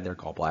have had their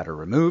gallbladder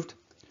removed.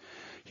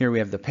 Here we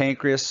have the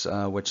pancreas,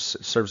 which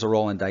serves a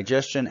role in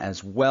digestion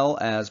as well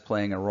as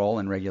playing a role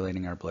in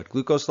regulating our blood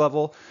glucose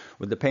level.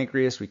 With the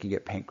pancreas, we can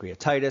get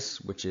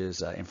pancreatitis, which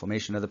is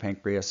inflammation of the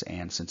pancreas,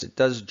 and since it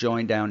does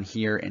join down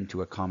here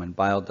into a common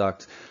bile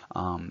duct,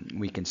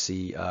 we can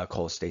see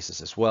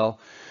cholestasis as well.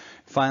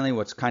 Finally,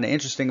 what's kind of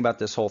interesting about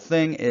this whole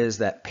thing is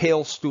that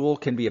pale stool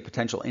can be a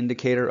potential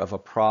indicator of a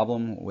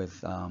problem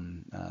with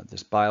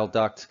this bile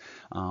duct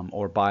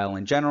or bile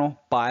in general.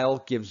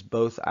 Bile gives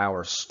both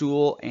our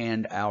stool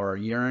and our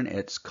urine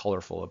its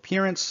colorful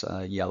appearance,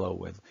 yellow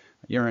with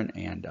urine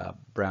and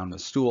brown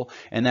with stool,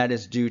 and that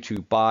is due to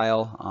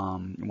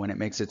bile when it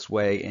makes its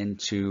way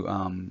into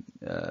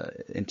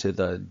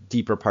the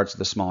deeper parts of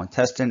the small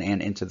intestine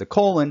and into the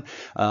colon.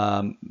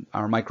 Our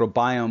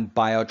microbiome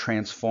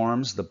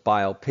biotransforms the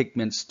bile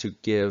pigments to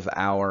give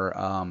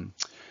our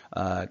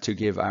to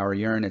give our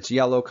urine its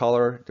yellow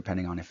color,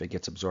 depending on if it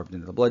gets absorbed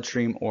into the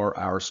bloodstream, or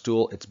our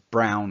stool its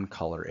brown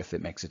color if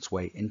it makes its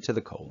way into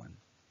the colon.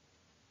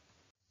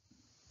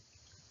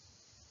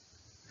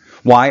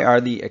 Why are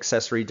the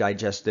accessory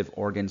digestive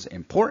organs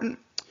important?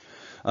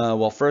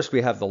 Well, first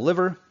we have the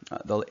liver.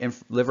 The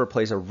liver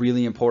plays a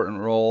really important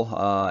role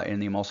in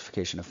the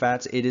emulsification of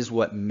fats. It is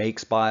what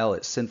makes bile.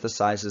 It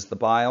synthesizes the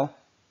bile.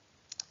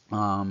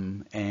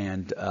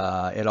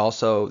 It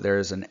also,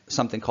 there's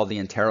something called the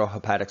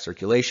enterohepatic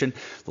circulation.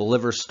 The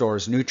liver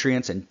stores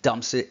nutrients and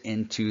dumps it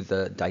into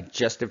the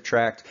digestive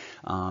tract,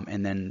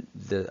 and then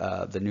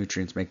the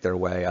nutrients make their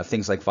way.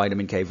 Things like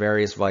vitamin K,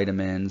 various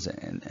vitamins,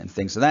 and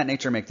things of that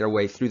nature make their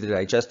way through the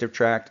digestive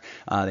tract.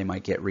 They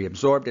might get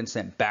reabsorbed and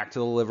sent back to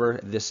the liver.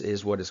 This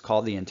is what is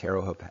called the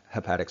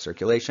enterohepatic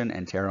circulation.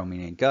 Entero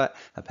meaning gut,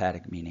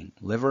 hepatic meaning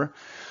liver.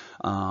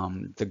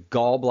 The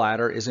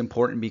gallbladder is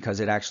important because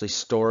it actually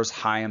stores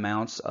high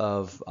amounts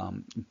of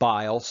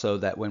bile, so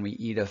that when we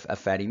eat a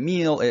fatty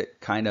meal, it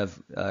kind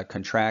of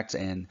contracts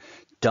and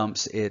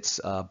dumps its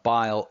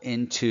bile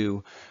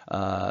into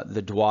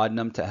the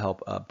duodenum to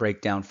help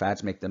break down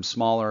fats, make them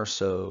smaller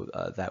so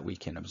that we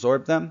can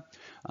absorb them.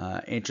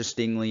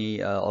 Interestingly,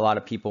 a lot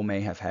of people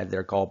may have had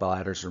their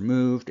gallbladders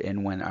removed,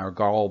 and when our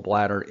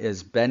gallbladder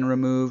is been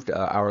removed,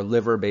 our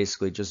liver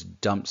basically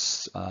just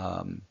dumps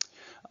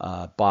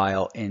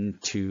bile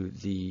into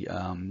the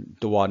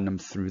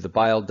duodenum through the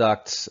bile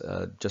ducts.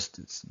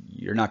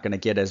 You're not going to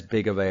get as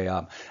big of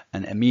an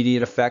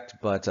immediate effect,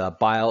 but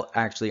bile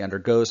actually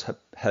undergoes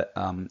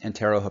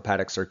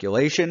enterohepatic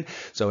circulation.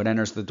 So it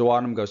enters the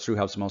duodenum, goes through,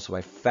 helps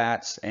emulsify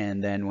fats,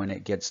 and then when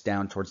it gets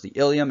down towards the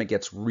ileum, it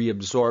gets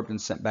reabsorbed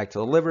and sent back to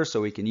the liver so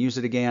we can use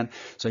it again.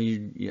 So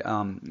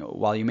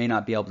while you may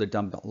not be able to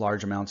dump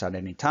large amounts at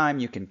any time,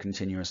 you can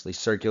continuously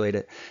circulate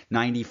it.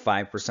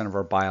 95% of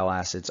our bile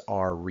acids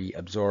are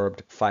reabsorbed.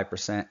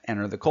 5%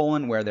 enter the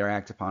colon, where they're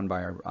acted upon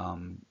by our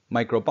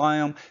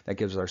microbiome that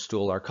gives our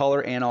stool our color,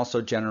 and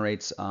also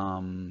generates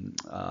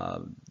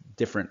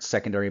different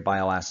secondary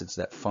bile acids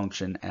that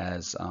function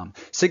as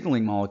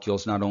signaling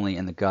molecules, not only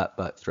in the gut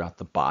but throughout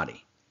the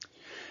body.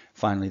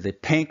 Finally, the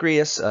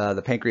pancreas.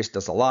 The pancreas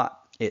does a lot.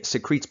 It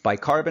secretes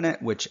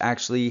bicarbonate, which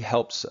actually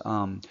helps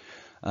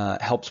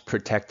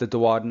protect the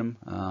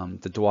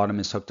duodenum. The duodenum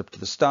is hooked up to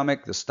the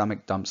stomach. The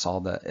stomach dumps all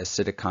the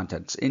acidic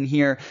contents in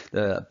here.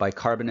 The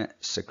bicarbonate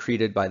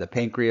secreted by the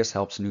pancreas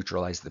helps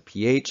neutralize the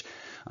pH.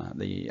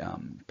 The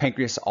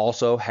pancreas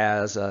also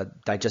has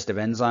digestive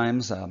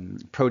enzymes,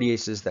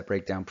 proteases that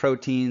break down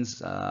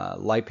proteins,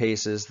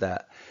 lipases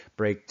that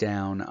break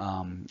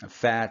down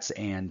fats,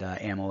 and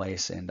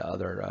amylase and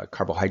other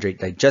carbohydrate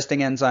digesting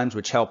enzymes,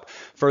 which help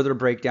further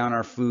break down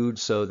our food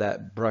so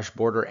that brush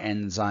border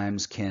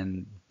enzymes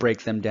can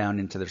break them down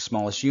into their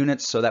smallest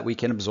units so that we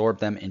can absorb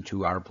them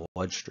into our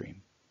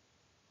bloodstream.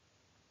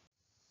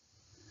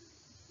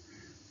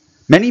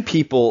 Many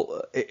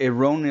people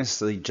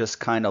erroneously just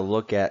kind of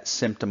look at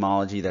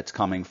symptomology that's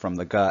coming from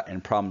the gut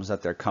and problems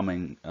that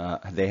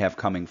they have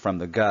coming from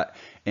the gut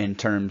in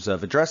terms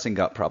of addressing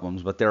gut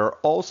problems, but there are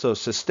also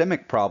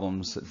systemic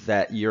problems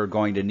that you're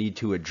going to need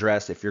to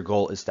address if your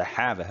goal is to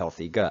have a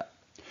healthy gut.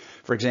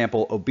 For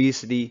example,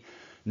 obesity,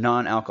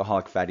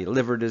 non-alcoholic fatty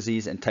liver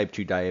disease, and type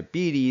 2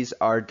 diabetes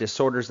are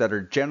disorders that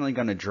are generally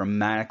going to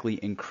dramatically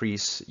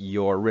increase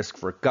your risk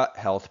for gut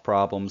health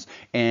problems,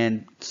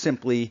 and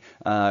simply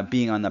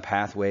being on the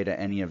pathway to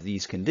any of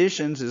these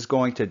conditions is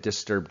going to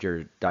disturb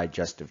your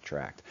digestive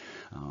tract.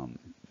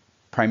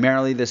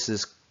 Primarily, this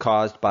is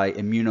caused by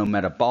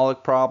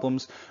immunometabolic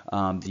problems,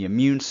 the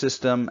immune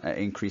system,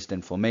 increased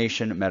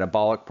inflammation,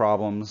 metabolic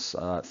problems,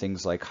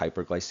 things like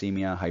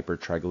hyperglycemia,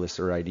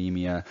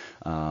 hypertriglyceridemia,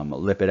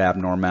 lipid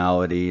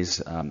abnormalities,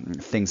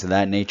 things of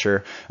that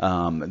nature.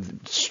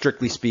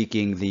 Strictly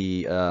speaking,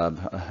 the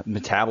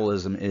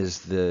metabolism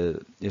is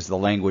the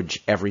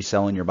language every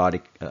cell in your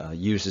body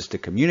uses to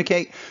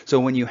communicate.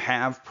 So when you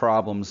have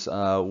problems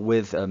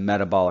with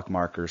metabolic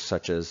markers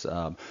such as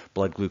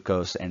blood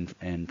glucose and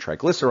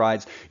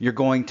triglycerides, you're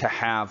going to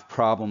have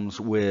problems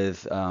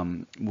with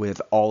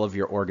all of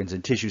your organs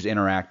and tissues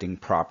interacting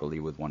properly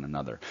with one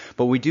another.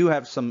 But we do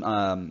have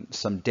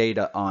some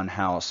data on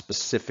how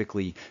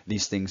specifically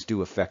these things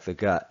do affect the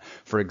gut.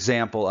 For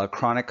example,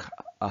 chronic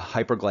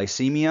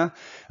hyperglycemia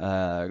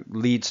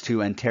leads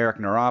to enteric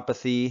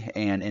neuropathy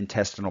and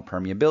intestinal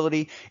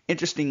permeability.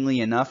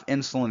 Interestingly enough,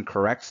 insulin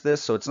corrects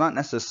this, so it's not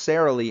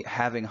necessarily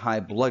having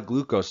high blood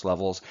glucose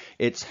levels,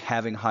 it's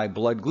having high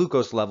blood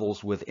glucose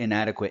levels with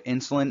inadequate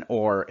insulin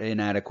or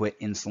inadequate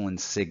insulin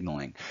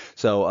signaling.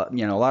 So, a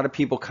lot of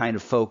people kind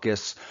of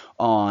focus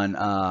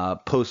on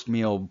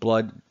post-meal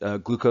blood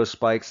glucose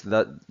spikes.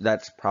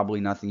 That's probably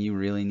nothing you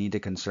really need to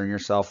concern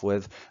yourself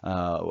with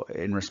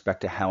in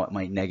respect to how it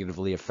might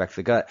negatively affect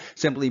the gut. gut,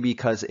 simply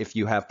because if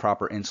you have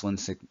proper insulin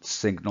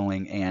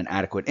signaling and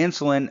adequate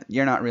insulin,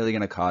 you're not really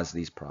going to cause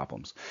these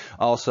problems.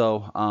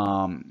 Also,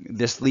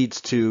 this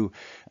leads to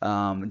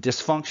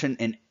dysfunction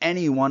in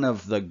any one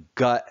of the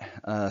gut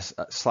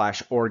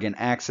slash organ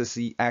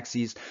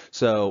axes.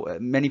 So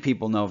many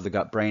people know of the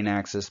gut-brain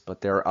axis,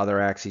 but there are other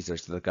axes.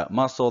 There's the gut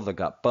muscle, the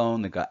gut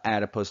bone, the gut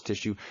adipose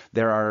tissue.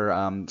 There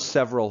are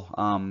several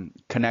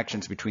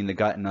connections between the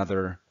gut and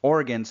other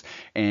organs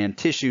and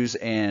tissues,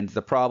 and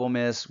the problem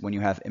is when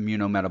you have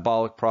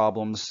immunometabolic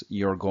problems,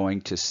 you're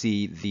going to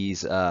see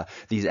these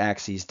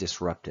axes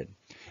disrupted.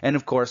 And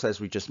of course, as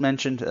we just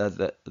mentioned,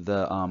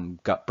 the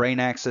gut-brain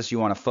axis, you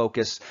want to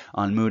focus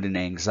on mood and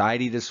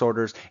anxiety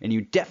disorders, and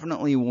you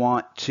definitely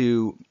want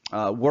to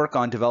work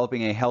on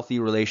developing a healthy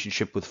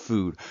relationship with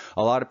food.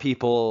 A lot of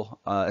people,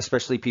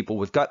 especially people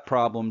with gut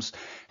problems,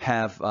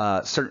 have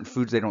certain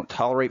foods they don't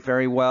tolerate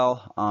very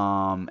well,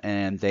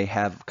 and they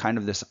have kind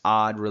of this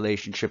odd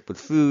relationship with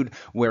food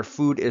where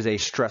food is a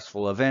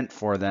stressful event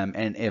for them.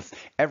 And if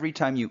every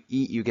time you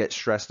eat you get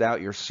stressed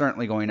out, you're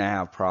certainly going to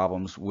have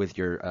problems with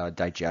your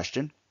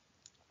digestion.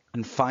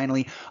 And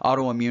finally,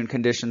 autoimmune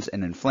conditions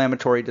and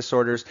inflammatory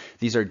disorders.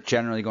 These are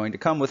generally going to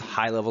come with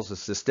high levels of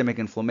systemic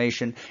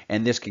inflammation,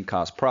 and this can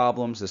cause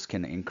problems. This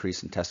can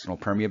increase intestinal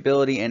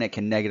permeability, and it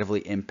can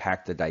negatively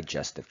impact the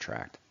digestive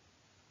tract.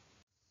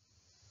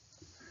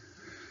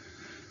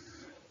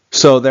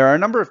 So there are a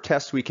number of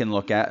tests we can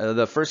look at.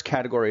 The first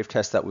category of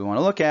tests that we want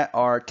to look at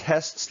are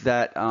tests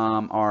that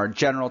are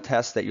general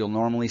tests that you'll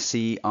normally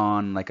see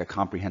on like a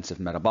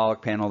comprehensive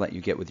metabolic panel that you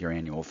get with your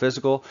annual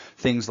physical.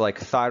 Things like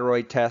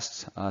thyroid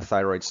tests,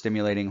 thyroid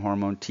stimulating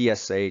hormone,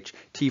 TSH,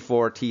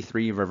 T4,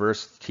 T3,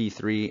 reverse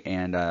T3,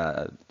 and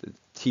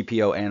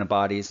TPO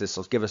antibodies. This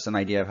will give us an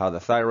idea of how the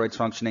thyroid's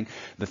functioning.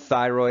 The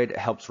thyroid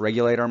helps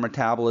regulate our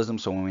metabolism,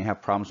 so when we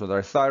have problems with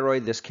our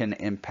thyroid, this can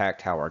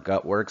impact how our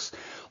gut works.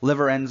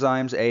 Liver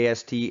enzymes,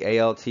 AST,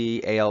 ALT,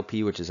 ALP,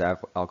 which is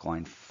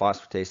alkaline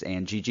phosphatase,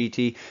 and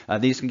GGT.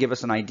 These can give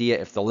us an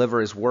idea if the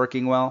liver is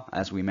working well.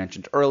 As we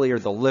mentioned earlier,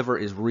 the liver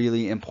is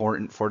really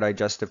important for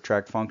digestive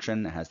tract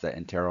function. It has the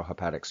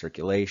enterohepatic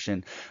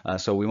circulation,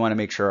 so we want to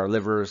make sure our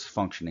liver is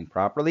functioning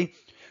properly.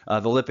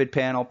 The lipid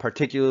panel,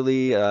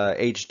 particularly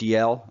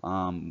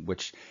HDL,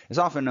 which is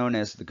often known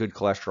as the good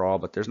cholesterol,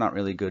 but there's not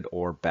really good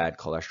or bad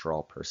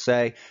cholesterol per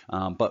se.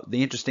 But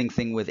the interesting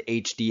thing with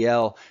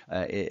HDL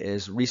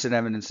is recent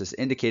evidence has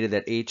indicated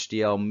that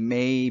HDL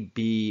may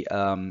be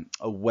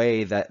a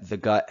way that the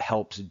gut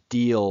helps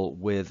deal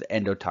with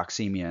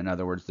endotoxemia, in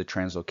other words, the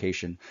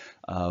translocation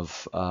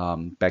of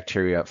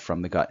bacteria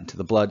from the gut into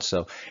the blood.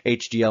 So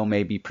HDL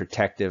may be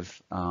protective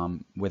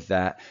with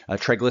that.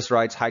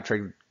 Triglycerides, high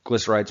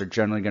triglycerides are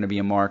generally going to be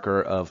a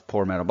marker of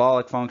poor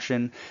metabolic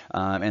function,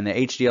 and the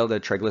HDL to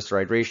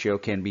triglyceride ratio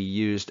can be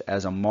used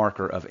as a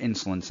marker of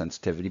insulin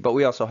sensitivity. But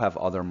we also have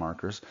other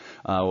markers.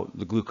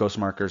 The glucose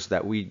markers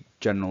that we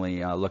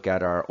generally look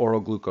at are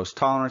oral glucose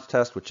tolerance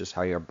test, which is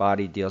how your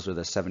body deals with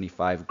a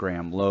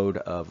 75-gram load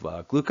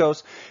of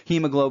glucose.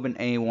 Hemoglobin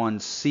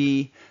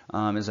A1C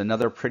is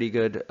another pretty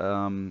good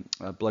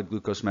blood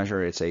glucose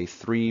measure. It's a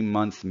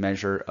 3-month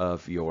measure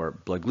of your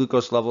blood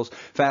glucose levels.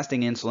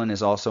 Fasting insulin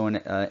is also an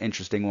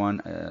interesting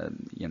one,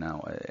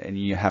 and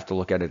you have to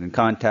look at it in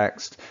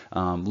context.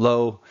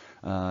 Low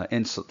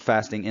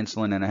fasting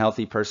insulin in a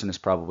healthy person is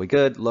probably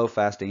good. Low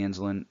fasting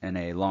insulin in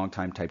a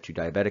long-time type 2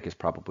 diabetic is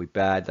probably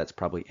bad. That's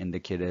probably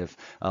indicative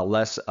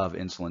less of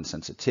insulin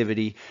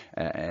sensitivity,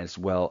 as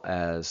well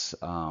as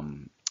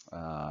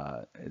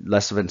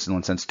less of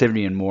insulin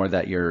sensitivity and more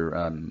that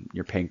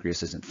your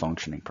pancreas isn't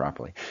functioning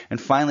properly.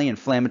 And finally,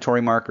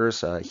 inflammatory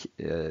markers,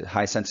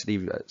 high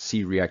sensitive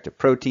C-reactive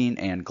protein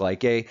and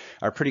glyc-A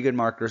are pretty good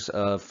markers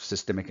of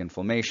systemic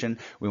inflammation.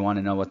 We want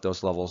to know what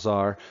those levels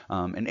are.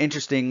 And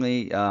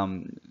interestingly,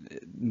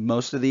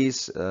 most of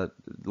these,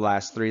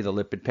 last three, the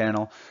lipid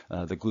panel,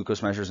 the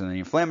glucose measures, and the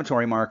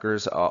inflammatory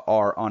markers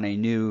are on a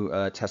new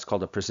test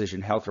called a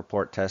Precision Health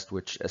Report test,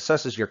 which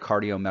assesses your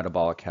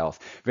cardiometabolic health.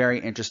 Very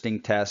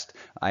interesting test.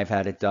 I've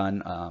had it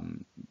done.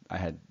 I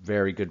had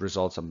very good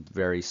results. I'm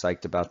very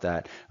psyched about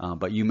that.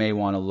 But you may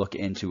want to look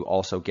into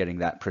also getting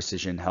that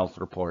Precision Health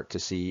Report to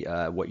see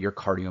what your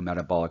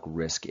cardiometabolic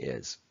risk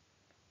is.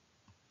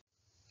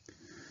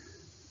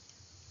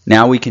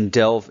 Now we can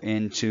delve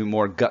into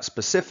more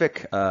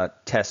gut-specific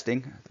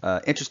testing.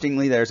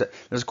 Interestingly, there's a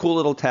cool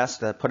little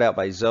test put out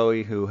by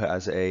Zoe, who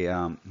has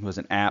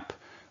an app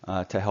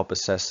to help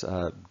assess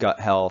gut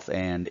health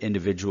and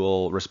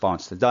individual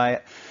response to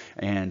diet.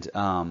 And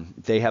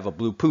they have a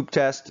blue poop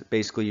test.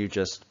 Basically, you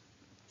just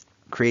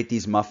create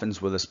these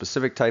muffins with a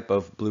specific type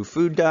of blue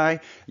food dye.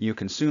 You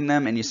consume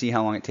them and you see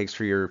how long it takes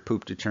for your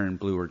poop to turn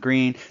blue or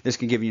green. This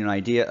can give you an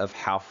idea of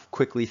how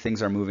quickly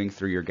things are moving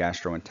through your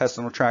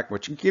gastrointestinal tract,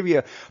 which can give you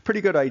a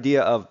pretty good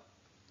idea of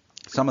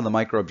some of the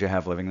microbes you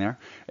have living there.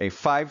 A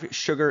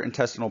 5-sugar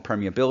intestinal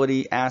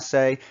permeability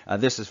assay.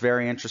 This is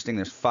very interesting.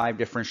 There's 5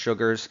 different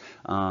sugars.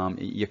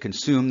 You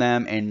consume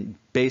them, and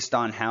based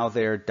on how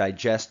they're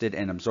digested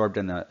and absorbed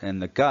in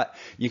the gut,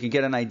 you can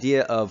get an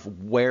idea of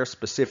where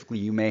specifically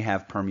you may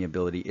have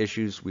permeability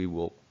issues. We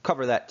will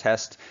cover that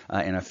test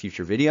in a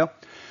future video.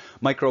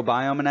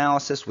 Microbiome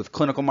analysis with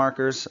clinical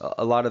markers.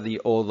 A lot of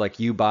the old like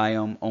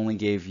uBiome only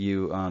gave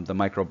you the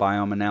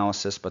microbiome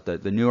analysis, but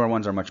the newer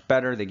ones are much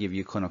better. They give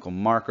you clinical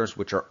markers,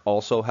 which are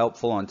also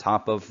helpful on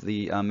top of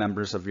the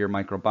members of your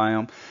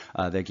microbiome.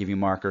 They give you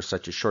markers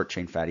such as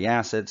short-chain fatty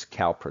acids,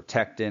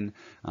 calprotectin,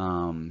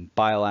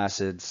 bile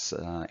acids,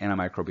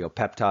 antimicrobial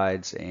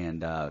peptides,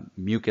 and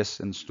mucus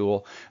in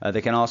stool.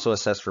 They can also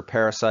assess for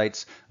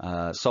parasites,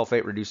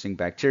 sulfate-reducing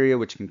bacteria,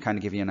 which can kind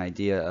of give you an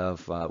idea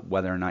of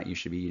whether or not you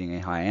should be eating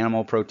a high animal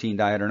protein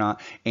diet or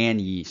not,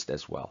 and yeast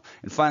as well.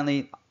 And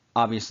finally,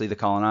 obviously, the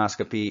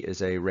colonoscopy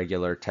is a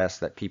regular test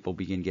that people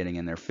begin getting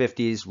in their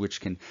 50s, which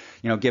can,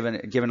 give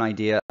an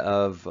idea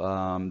of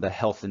the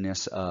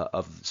healthiness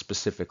of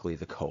specifically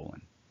the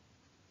colon.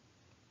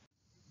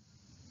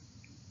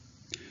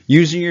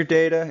 Using your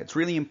data, it's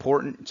really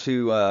important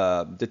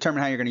to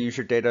determine how you're going to use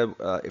your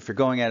data. If you're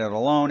going at it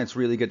alone, it's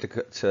really good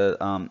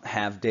to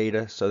have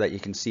data so that you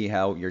can see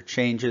how your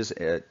changes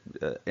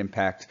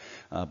impact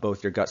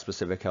both your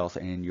gut-specific health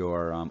and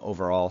your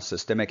overall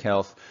systemic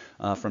health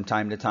from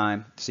time to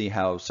time. See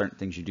how certain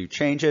things you do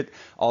change it.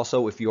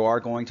 Also, if you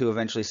are going to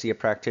eventually see a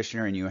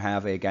practitioner and you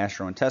have a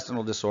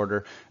gastrointestinal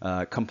disorder,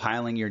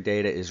 compiling your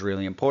data is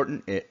really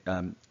important. It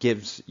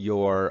gives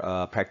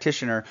your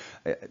practitioner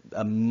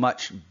a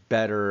much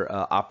better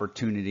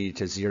opportunity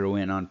to zero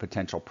in on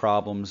potential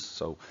problems.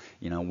 So,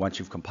 once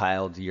you've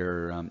compiled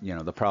your,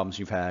 the problems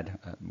you've had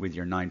with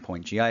your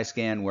 9-point GI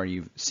scan, where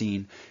you've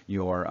seen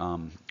your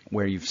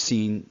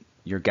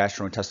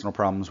gastrointestinal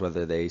problems,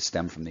 whether they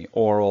stem from the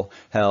oral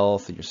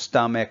health, your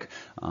stomach,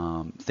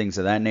 things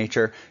of that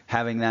nature.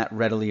 Having that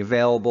readily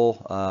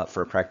available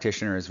for a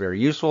practitioner is very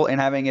useful, and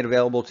having it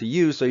available to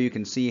you so you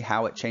can see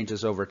how it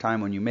changes over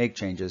time when you make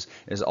changes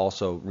is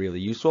also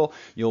really useful.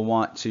 You'll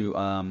want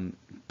to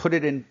put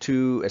it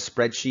into a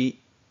spreadsheet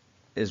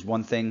is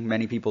one thing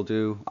many people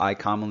do. I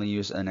commonly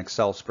use an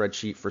Excel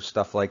spreadsheet for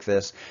stuff like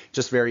this.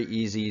 Just very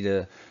easy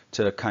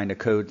to kind of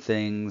code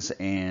things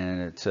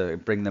and to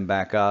bring them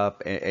back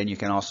up. And you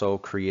can also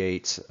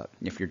create,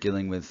 if you're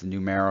dealing with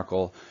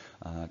numerical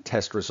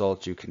test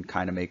results, you can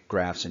kind of make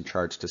graphs and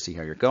charts to see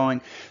how you're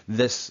going.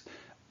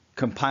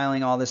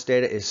 Compiling all this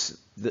data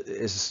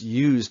is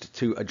used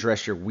to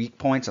address your weak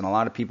points, and a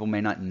lot of people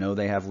may not know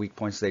they have weak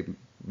points. They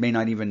may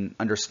not even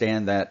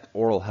understand that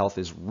oral health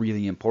is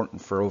really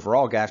important for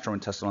overall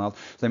gastrointestinal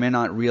health. So they may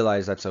not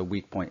realize that's a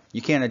weak point.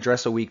 You can't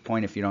address a weak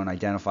point if you don't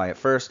identify it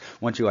first.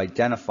 Once you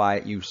identify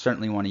it, you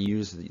certainly want to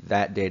use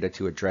that data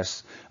to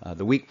address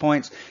the weak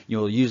points.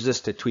 You'll use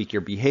this to tweak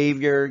your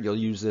behavior. You'll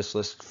use this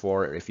list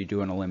for if you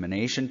do an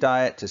elimination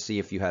diet to see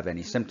if you have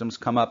any symptoms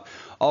come up.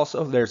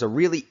 Also, there's a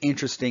really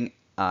interesting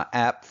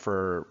app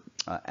for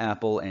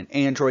Apple and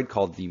Android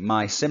called the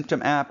My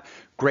Symptom app.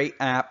 Great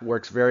app,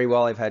 works very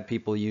well. I've had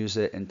people use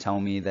it and tell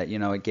me that,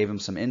 it gave them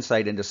some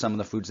insight into some of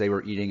the foods they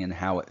were eating and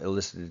how it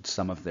elicited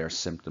some of their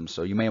symptoms.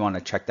 So you may want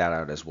to check that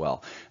out as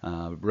well.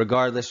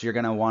 Regardless, you're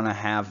going to want to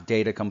have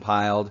data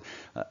compiled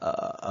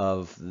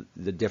of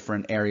the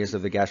different areas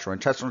of the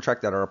gastrointestinal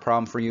tract that are a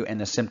problem for you and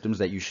the symptoms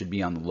that you should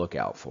be on the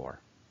lookout for.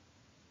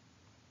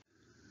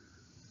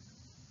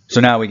 So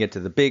now we get to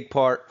the big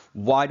part.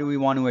 Why do we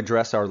want to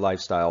address our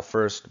lifestyle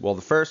first? Well,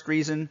 the first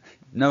reason,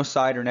 no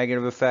side or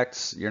negative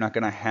effects. You're not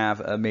going to have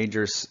a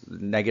major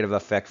negative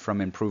effect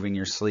from improving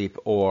your sleep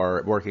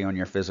or working on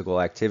your physical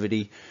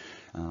activity.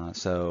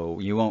 So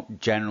you won't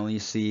generally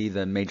see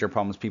the major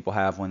problems people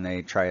have when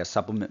they try a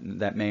supplement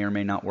that may or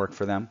may not work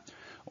for them,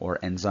 or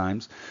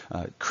enzymes.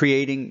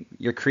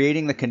 You're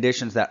creating the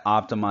conditions that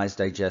optimize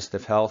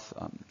digestive health.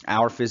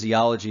 Our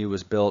physiology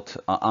was built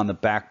on the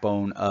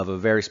backbone of a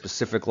very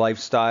specific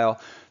lifestyle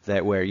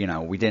where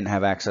we didn't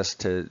have access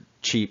to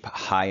cheap,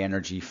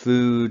 high-energy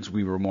foods.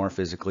 We were more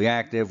physically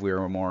active. We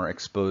were more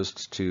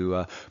exposed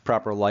to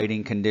proper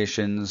lighting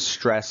conditions.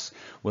 Stress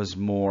was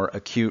more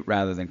acute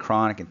rather than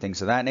chronic and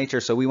things of that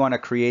nature. So we want to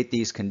create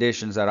these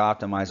conditions that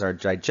optimize our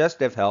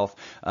digestive health.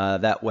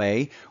 That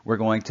way, we're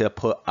going to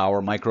put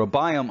our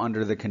microbiome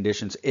under the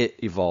conditions it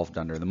evolved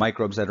under. The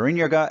microbes that are in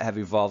your gut have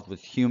evolved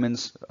with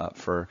humans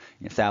for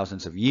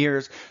thousands of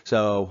years.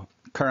 So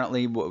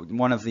currently,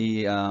 one of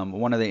the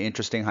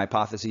interesting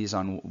hypotheses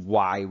on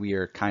why we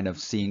are kind of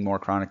seeing more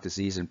chronic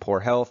disease and poor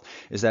health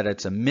is that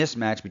it's a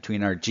mismatch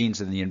between our genes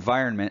and the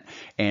environment.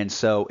 And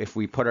so if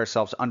we put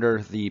ourselves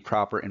under the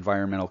proper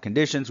environmental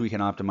conditions, we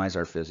can optimize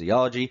our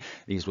physiology.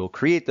 These will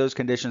create those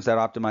conditions that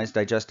optimize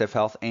digestive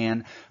health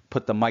and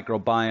put the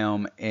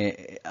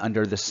microbiome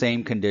under the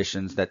same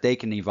conditions that they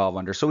can evolve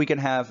under. So we can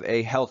have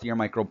a healthier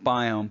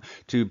microbiome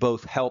to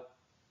both help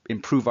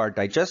improve our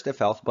digestive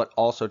health, but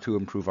also to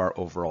improve our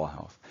overall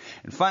health.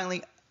 And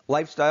finally,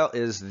 lifestyle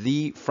is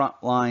the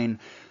frontline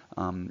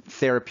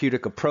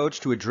therapeutic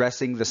approach to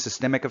addressing the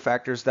systemic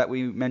factors that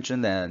we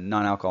mentioned, the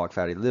non-alcoholic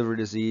fatty liver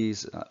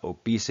disease,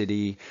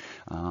 obesity,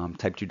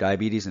 type 2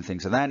 diabetes, and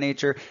things of that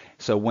nature.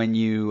 So when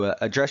you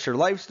address your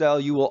lifestyle,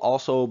 you will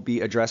also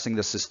be addressing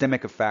the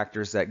systemic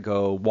factors that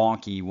go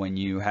wonky when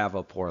you have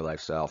a poor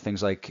lifestyle.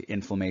 Things like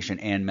inflammation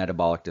and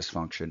metabolic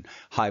dysfunction,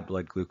 high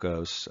blood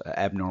glucose,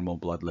 abnormal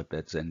blood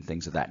lipids, and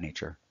things of that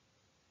nature.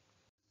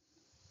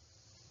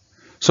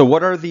 So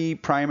what are the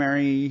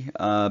primary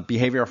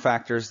behavioral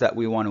factors that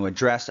we want to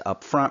address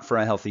up front for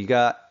a healthy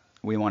gut?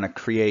 We want to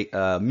create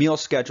a meal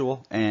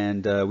schedule,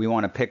 and we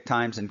want to pick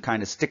times and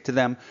kind of stick to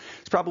them.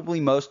 It's probably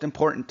most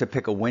important to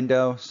pick a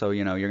window. So,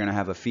 you're going to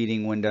have a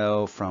feeding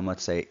window from,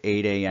 let's say,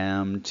 8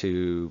 a.m.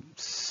 to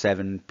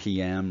 7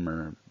 p.m.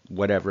 or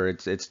whatever.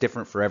 It's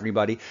different for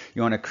everybody.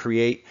 You want to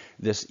create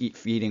this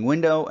feeding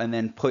window and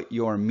then put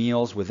your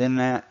meals within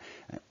that,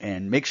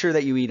 and make sure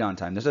that you eat on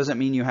time. This doesn't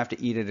mean you have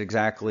to eat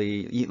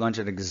lunch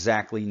at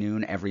exactly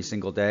noon every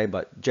single day,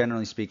 but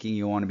generally speaking,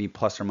 you want to be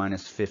plus or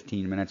minus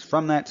 15 minutes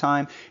from that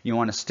time. You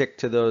want to stick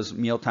to those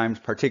meal times,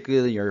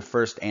 particularly your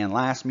first and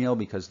last meal,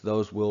 because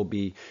those will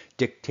be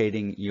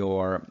dictating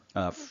your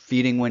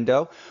feeding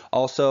window.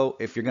 Also,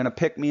 if you're going to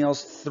pick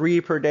meals,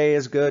 3 per day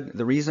is good.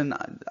 The reason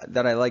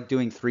that I like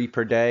doing 3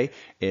 per day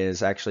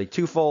is actually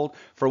twofold.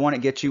 For one,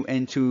 it gets you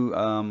into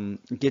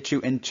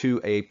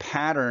a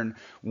pattern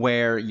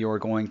where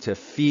you're going to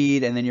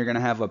feed, and then you're going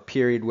to have a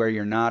period where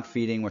you're not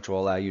feeding, which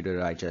will allow you to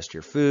digest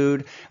your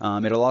food.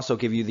 It'll also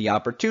give you the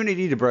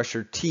opportunity to brush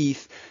your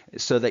teeth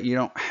so that you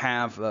don't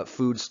have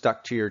food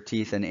stuck to your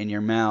teeth and in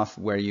your mouth,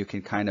 where you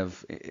can kind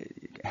of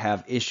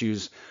have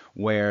issues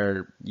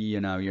where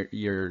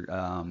your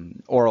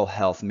oral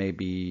health may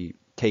be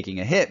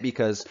taking a hit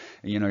because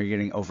you're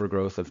getting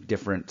overgrowth of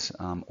different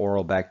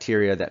oral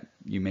bacteria that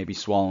you may be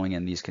swallowing,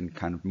 and these can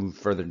kind of move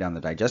further down the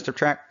digestive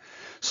tract.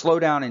 Slow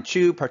down and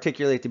chew,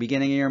 particularly at the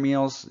beginning of your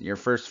meals. Your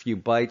first few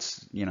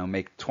bites,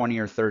 make 20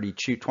 to 30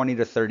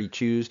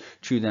 chews.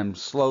 Chew them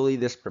slowly.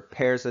 This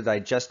prepares the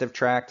digestive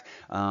tract.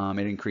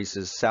 It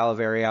increases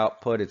salivary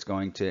output. It's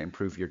going to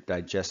improve your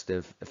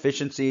digestive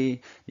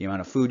efficiency, the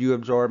amount of food you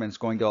absorb, and it's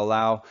going to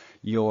allow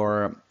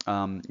your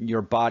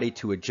body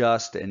to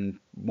adjust and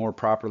more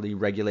properly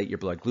regulate your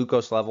blood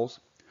glucose levels.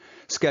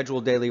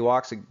 Schedule daily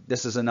walks.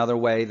 This is another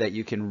way that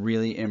you can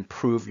really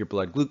improve your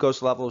blood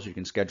glucose levels. You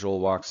can schedule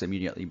walks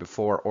immediately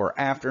before or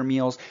after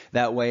meals.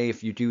 That way,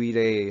 if you do eat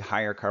a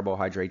higher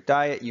carbohydrate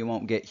diet, you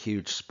won't get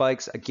huge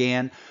spikes.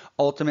 Again,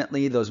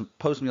 ultimately, those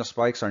post-meal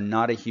spikes are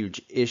not a huge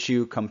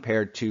issue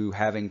compared to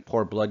having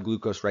poor blood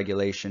glucose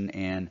regulation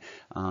and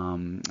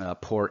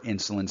poor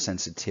insulin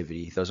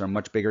sensitivity. Those are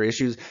much bigger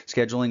issues.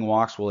 Scheduling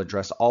walks will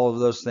address all of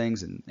those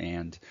things,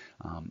 and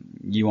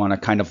you want to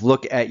kind of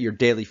look at your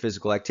daily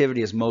physical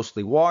activity as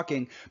mostly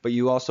walking, but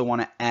you also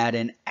want to add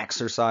in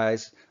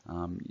exercise.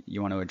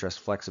 You want to address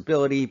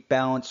flexibility,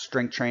 balance,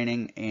 strength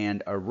training,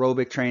 and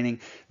aerobic training.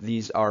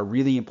 These are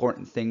really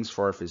important things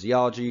for our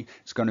physiology.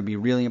 It's going to be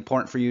really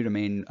important for you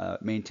to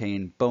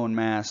maintain bone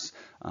mass,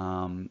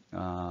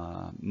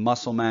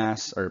 muscle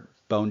mass, or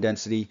bone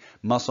density,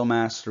 muscle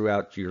mass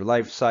throughout your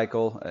life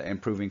cycle.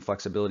 Improving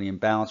flexibility and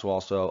balance will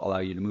also allow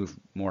you to move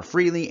more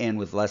freely and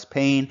with less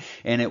pain,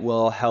 and it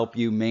will help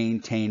you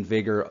maintain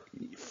vigor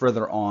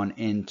further on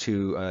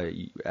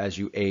into as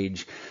you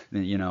age.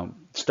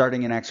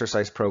 Starting an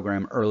exercise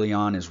program early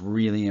on is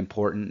really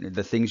important.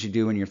 The things you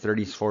do in your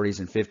 30s, 40s,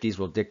 and 50s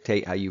will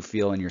dictate how you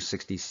feel in your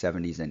 60s,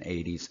 70s, and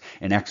 80s,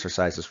 and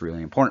exercise is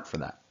really important for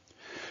that.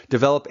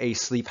 Develop a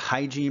sleep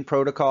hygiene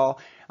protocol.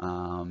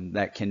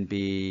 That can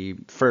be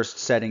first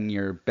setting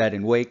your bed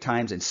and wake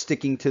times and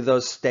sticking to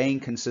those. Staying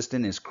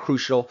consistent is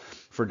crucial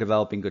for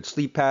developing good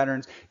sleep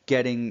patterns.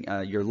 Getting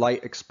your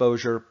light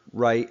exposure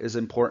right is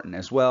important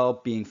as well.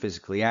 Being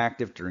physically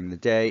active during the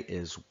day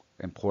is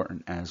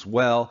important as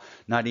well.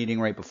 Not eating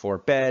right before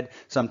bed.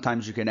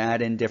 Sometimes you can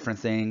add in different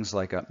things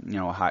like a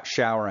hot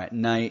shower at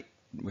night,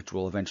 which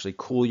will eventually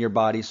cool your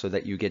body so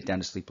that you get down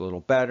to sleep a little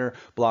better.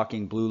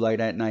 Blocking blue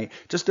light at night.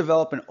 Just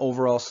develop an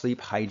overall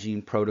sleep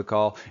hygiene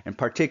protocol. In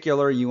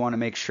particular, you want to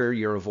make sure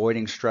you're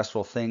avoiding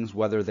stressful things,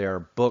 whether they're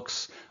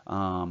books,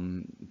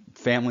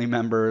 family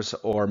members,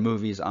 or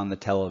movies on the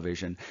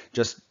television.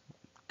 Just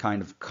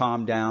kind of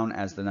calm down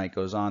as the night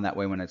goes on. That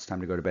way, when it's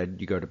time to go to bed,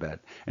 you go to bed.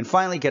 And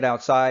finally, get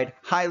outside.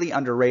 Highly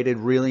underrated,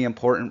 really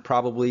important,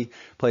 it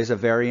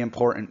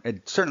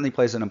certainly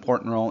plays an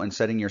important role in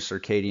setting your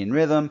circadian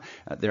rhythm.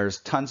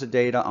 There's tons of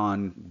data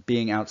on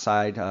being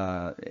outside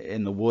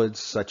in the woods,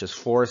 such as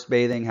forest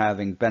bathing,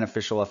 having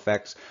beneficial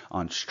effects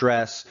on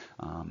stress,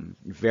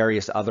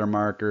 various other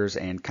markers,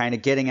 and kind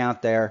of getting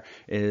out there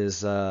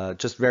is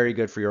just very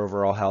good for your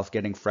overall health,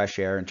 getting fresh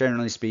air. And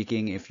generally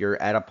speaking, if you're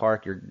at a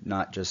park, you're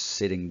not just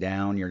sitting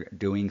down, you're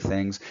doing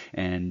things,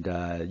 and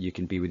you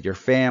can be with your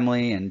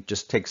family and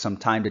just take some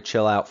time to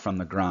chill out from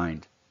the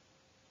grind.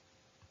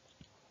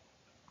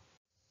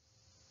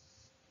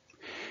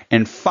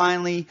 And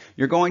finally,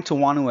 you're going to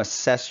want to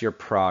assess your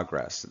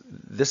progress.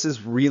 This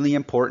is really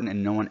important,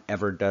 and no one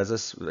ever does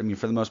this. I mean,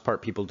 for the most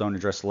part, people don't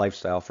address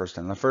lifestyle first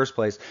in the first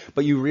place,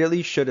 but you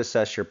really should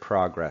assess your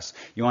progress.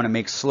 You want to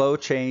make slow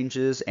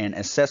changes and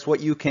assess what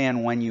you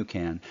can when you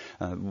can.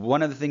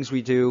 One of the things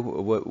we do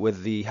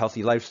with the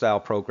Healthy Lifestyle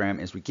program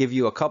is we give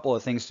you a couple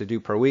of things to do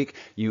per week.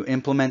 You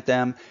implement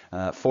them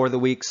for the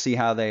week, see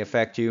how they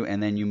affect you,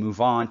 and then you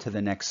move on to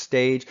the next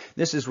stage.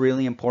 This is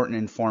really important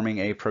in forming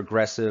a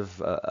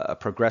progressive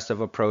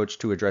approach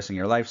to addressing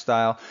your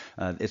lifestyle.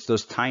 It's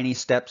those tiny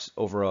steps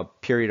over a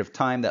period of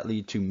time that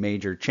lead to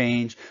major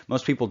change.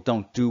 Most people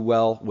don't do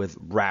well with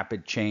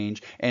rapid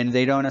change, and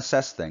they don't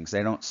assess things.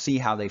 They don't see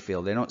how they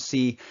feel. They don't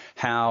see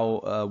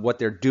how what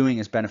they're doing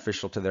is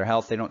beneficial to their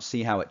health. They don't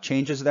see how it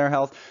changes their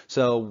health.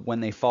 So when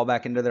they fall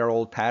back into their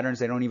old patterns,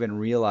 they don't even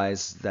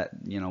realize that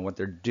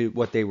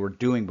what they were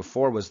doing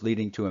before was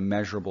leading to a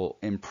measurable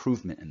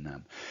improvement in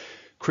them.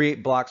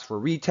 Create blocks for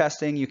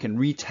retesting. You can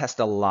retest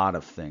a lot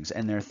of things,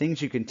 and there are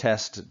things you can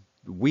test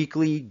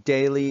weekly,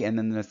 daily, and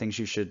then there are things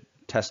you should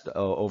test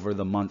over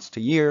the months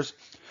to years.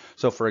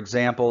 So for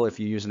example, if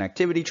you use an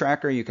activity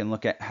tracker, you can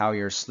look at how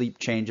your sleep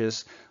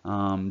changes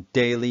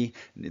daily.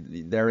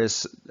 There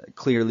is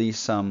clearly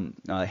some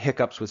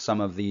hiccups with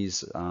some of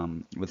these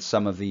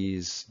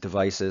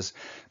devices,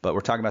 but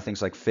we're talking about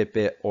things like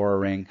Fitbit, Oura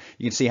Ring.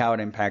 You can see how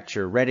it impacts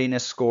your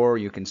readiness score.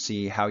 You can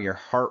see how your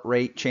heart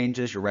rate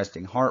changes, your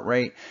resting heart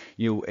rate.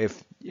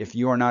 If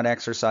you are not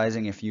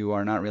exercising, if you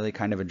are not really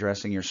kind of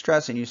addressing your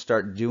stress, and you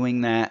start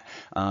doing that,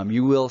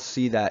 you will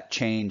see that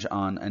change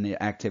on an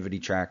activity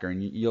tracker,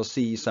 and you'll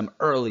see some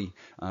early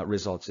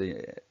results.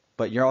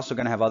 But you're also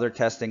going to have other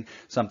testing,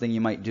 something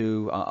you might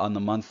do on the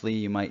monthly.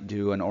 You might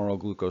do an oral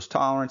glucose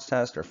tolerance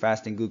test or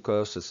fasting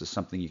glucose. This is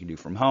something you can do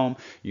from home.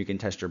 You can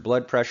test your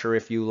blood pressure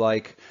if you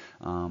like.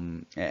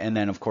 And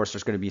then, of course,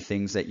 there's going to be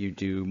things that you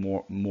do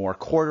more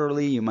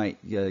quarterly. You might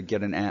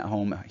get an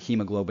at-home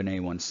hemoglobin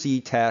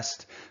A1C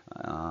test.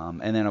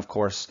 And then, of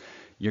course,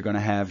 you're going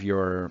to have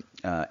your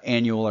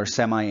annual or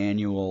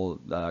semi-annual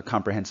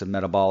comprehensive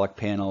metabolic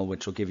panel,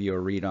 which will give you a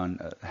read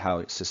on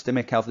how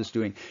systemic health is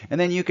doing. And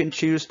then you can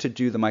choose to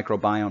do the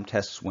microbiome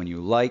tests when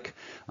you like.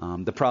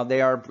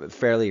 They are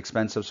fairly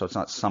expensive, so it's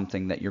not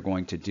something that you're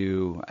going to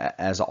do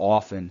as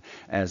often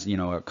as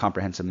a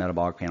comprehensive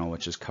metabolic panel,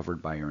 which is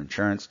covered by your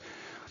insurance.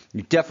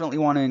 You definitely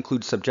want to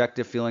include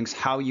subjective feelings,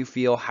 how you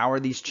feel, how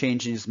are these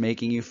changes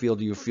making you feel?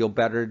 Do you feel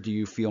better? Do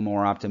you feel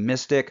more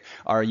optimistic?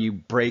 Are you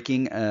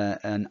breaking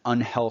an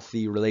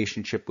unhealthy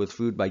relationship with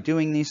food by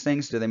doing these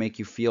things? Do they make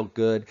you feel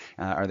good?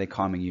 Are they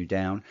calming you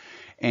down?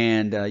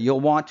 And you'll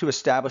want to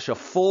establish a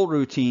full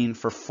routine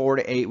for 4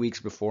 to 8 weeks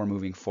before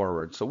moving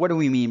forward. So what do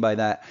we mean by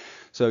that?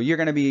 So you're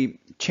going to be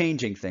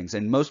changing things,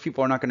 and most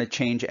people are not going to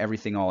change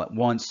everything all at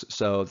once.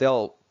 So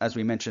they'll, as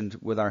we mentioned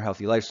with our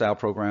Healthy Lifestyle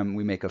program,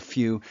 we make a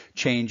few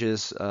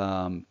changes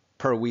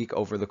per week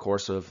over the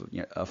course of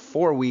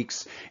 4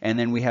 weeks, and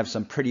then we have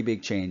some pretty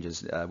big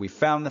changes. We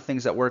found the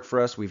things that work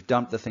for us. We've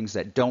dumped the things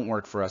that don't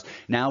work for us.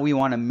 Now we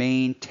want to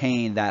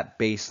maintain that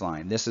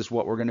baseline. This is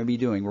what we're going to be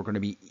doing. We're going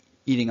to be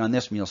eating on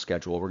this meal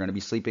schedule. We're going to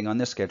be sleeping on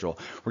this schedule.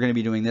 We're going to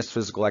be doing this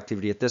physical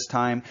activity at this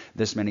time,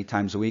 this many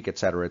times a week, et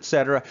cetera, et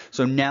cetera.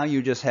 So now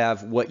you just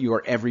have what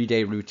your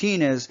everyday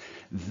routine is.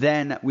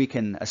 Then we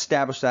can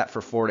establish that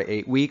for 4 to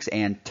 8 weeks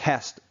and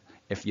test.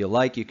 If you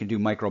like, you can do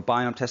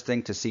microbiome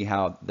testing to see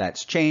how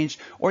that's changed,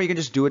 or you can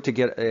just do it to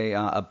get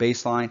a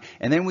baseline,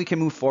 and then we can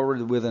move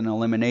forward with an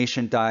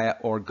elimination diet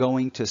or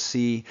going to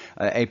see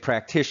a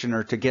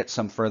practitioner to get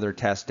some further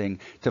testing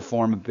to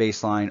form a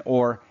baseline.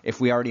 Or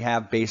if we already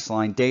have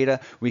baseline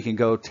data, we can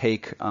go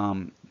take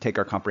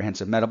our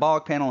comprehensive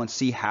metabolic panel and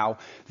see how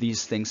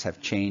these things have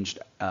changed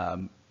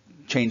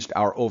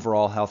our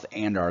overall health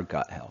and our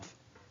gut health.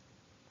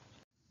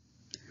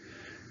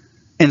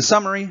 In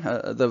summary,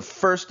 the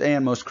first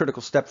and most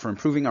critical step for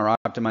improving or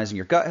optimizing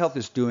your gut health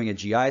is doing a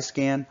GI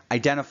scan.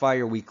 Identify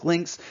your weak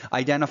links.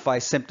 Identify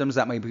symptoms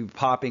that might be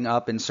popping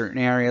up in certain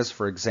areas.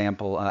 For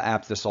example,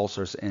 aphthous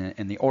ulcers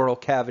in the oral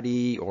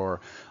cavity, or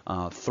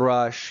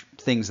thrush,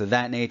 things of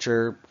that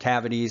nature,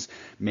 cavities.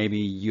 Maybe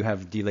you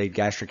have delayed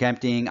gastric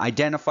emptying.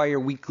 Identify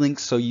your weak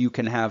links so you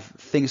can have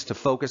things to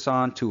focus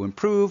on to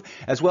improve,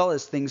 as well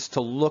as things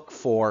to look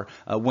for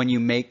when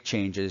you make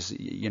changes.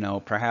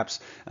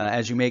 Perhaps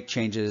as you make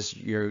changes,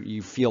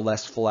 you feel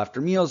less full after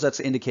meals.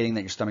 That's indicating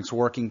that your stomach's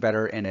working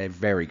better, and a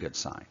very good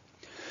sign.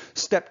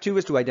 Step 2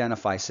 is to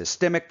identify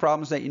systemic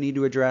problems that you need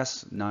to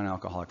address: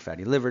 non-alcoholic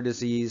fatty liver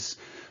disease,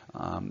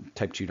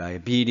 type 2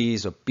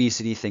 diabetes,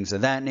 obesity, things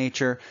of that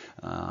nature,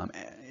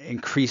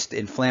 increased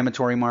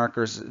inflammatory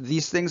markers.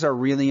 These things are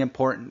really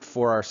important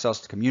for our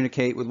cells to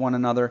communicate with one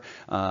another,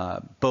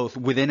 both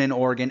within an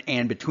organ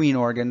and between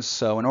organs.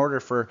 So in order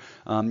for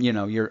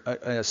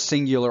a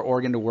singular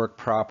organ to work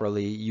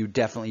properly, you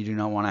definitely do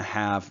not want to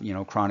have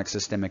chronic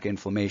systemic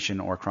inflammation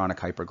or chronic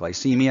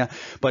hyperglycemia.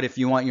 But if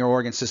you want your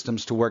organ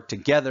systems to work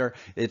together,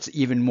 it's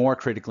even more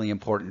critically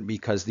important,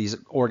 because these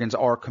organs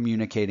are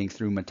communicating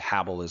through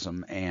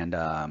metabolism, and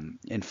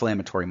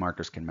inflammatory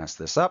markers can mess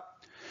this up.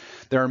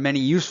 There are many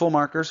useful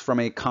markers from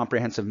a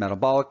comprehensive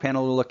metabolic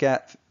panel to look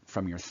at,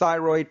 from your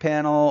thyroid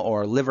panel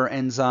or liver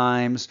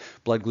enzymes,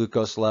 blood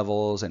glucose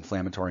levels,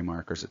 inflammatory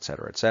markers, et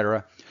cetera, et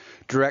cetera.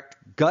 Direct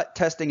gut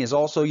testing is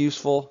also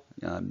useful.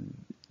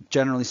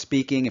 Generally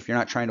speaking, if you're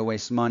not trying to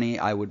waste money,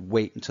 I would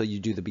wait until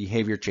you do the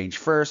behavior change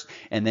first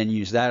and then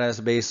use that as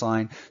a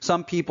baseline.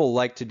 Some people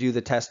like to do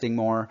the testing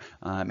more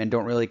and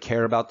don't really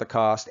care about the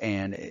cost.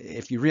 And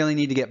if you really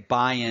need to get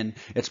buy-in,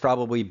 it's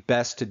probably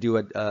best to do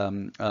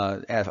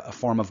a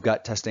form of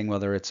gut testing,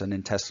 whether it's an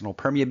intestinal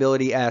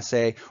permeability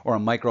assay or a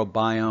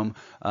microbiome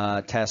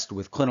test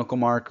with clinical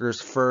markers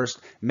first,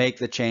 make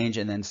the change,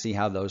 and then see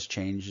how those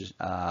change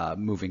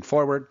moving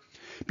forward.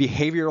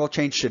 Behavioral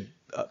change should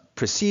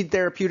precede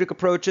therapeutic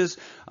approaches.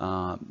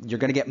 You're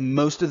going to get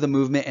most of the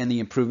movement and the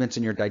improvements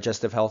in your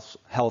digestive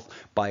health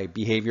by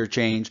behavior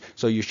change,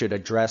 so you should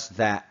address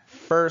that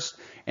first,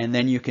 and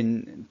then you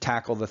can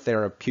tackle the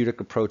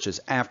therapeutic approaches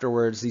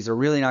afterwards. These are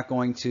really not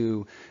going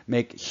to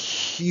make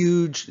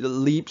huge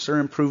leaps or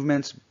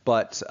improvements,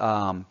 but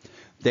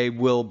they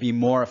will be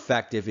more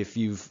effective if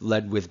you've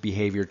led with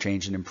behavior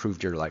change and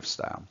improved your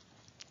lifestyle.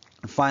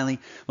 And finally,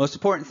 most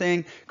important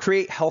thing,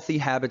 create healthy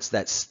habits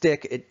that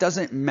stick. It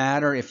doesn't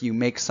matter if you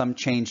make some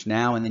change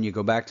now and then you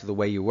go back to the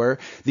way you were.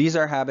 These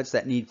are habits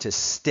that need to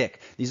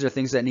stick. These are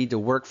things that need to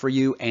work for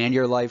you and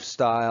your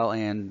lifestyle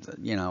and,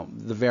 you know,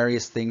 the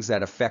various things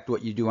that affect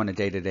what you do on a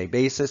day-to-day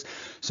basis.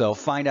 So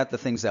find out the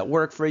things that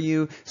work for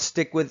you,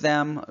 stick with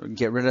them,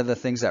 get rid of the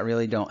things that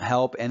really don't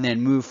help, and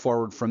then move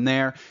forward from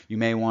there. You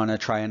may want to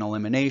try an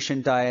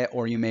elimination diet,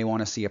 or you may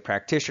want to see a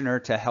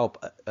practitioner to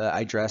help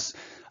address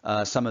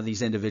some of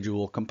these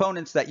individual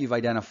components that you've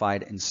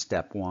identified in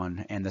step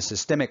 1 and the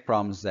systemic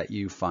problems that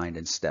you find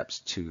in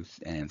steps 2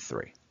 and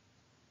 3.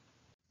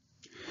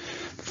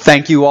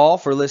 Thank you all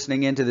for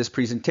listening into this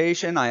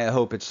presentation. I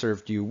hope it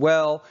served you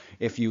well.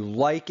 If you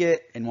like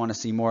it and want to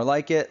see more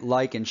like it,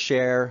 like and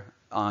share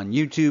on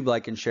YouTube,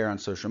 like and share on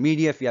social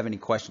media. If you have any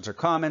questions or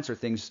comments or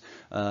things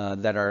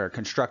that are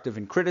constructive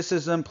in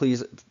criticism,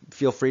 please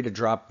feel free to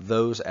drop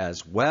those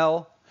as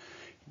well.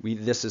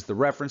 This is the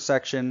reference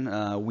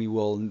section. We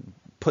will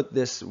put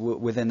this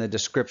within the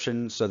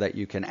description so that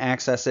you can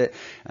access it,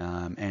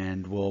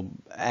 and we'll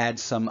add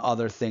some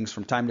other things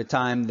from time to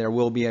time. There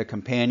will be a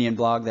companion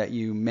blog that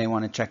you may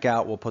want to check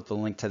out. We'll put the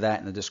link to that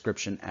in the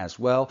description as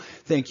well.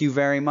 Thank you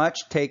very much.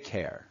 Take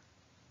care.